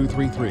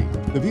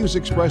 7233. The views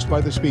expressed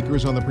by the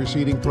speakers on the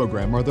preceding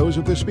program are those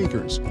of the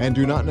speakers and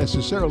do not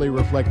necessarily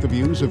reflect the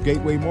views of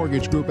Gateway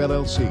Mortgage Group,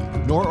 LLC,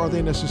 nor are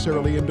they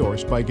necessarily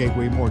endorsed by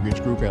Gateway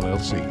Mortgage Group,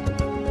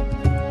 LLC.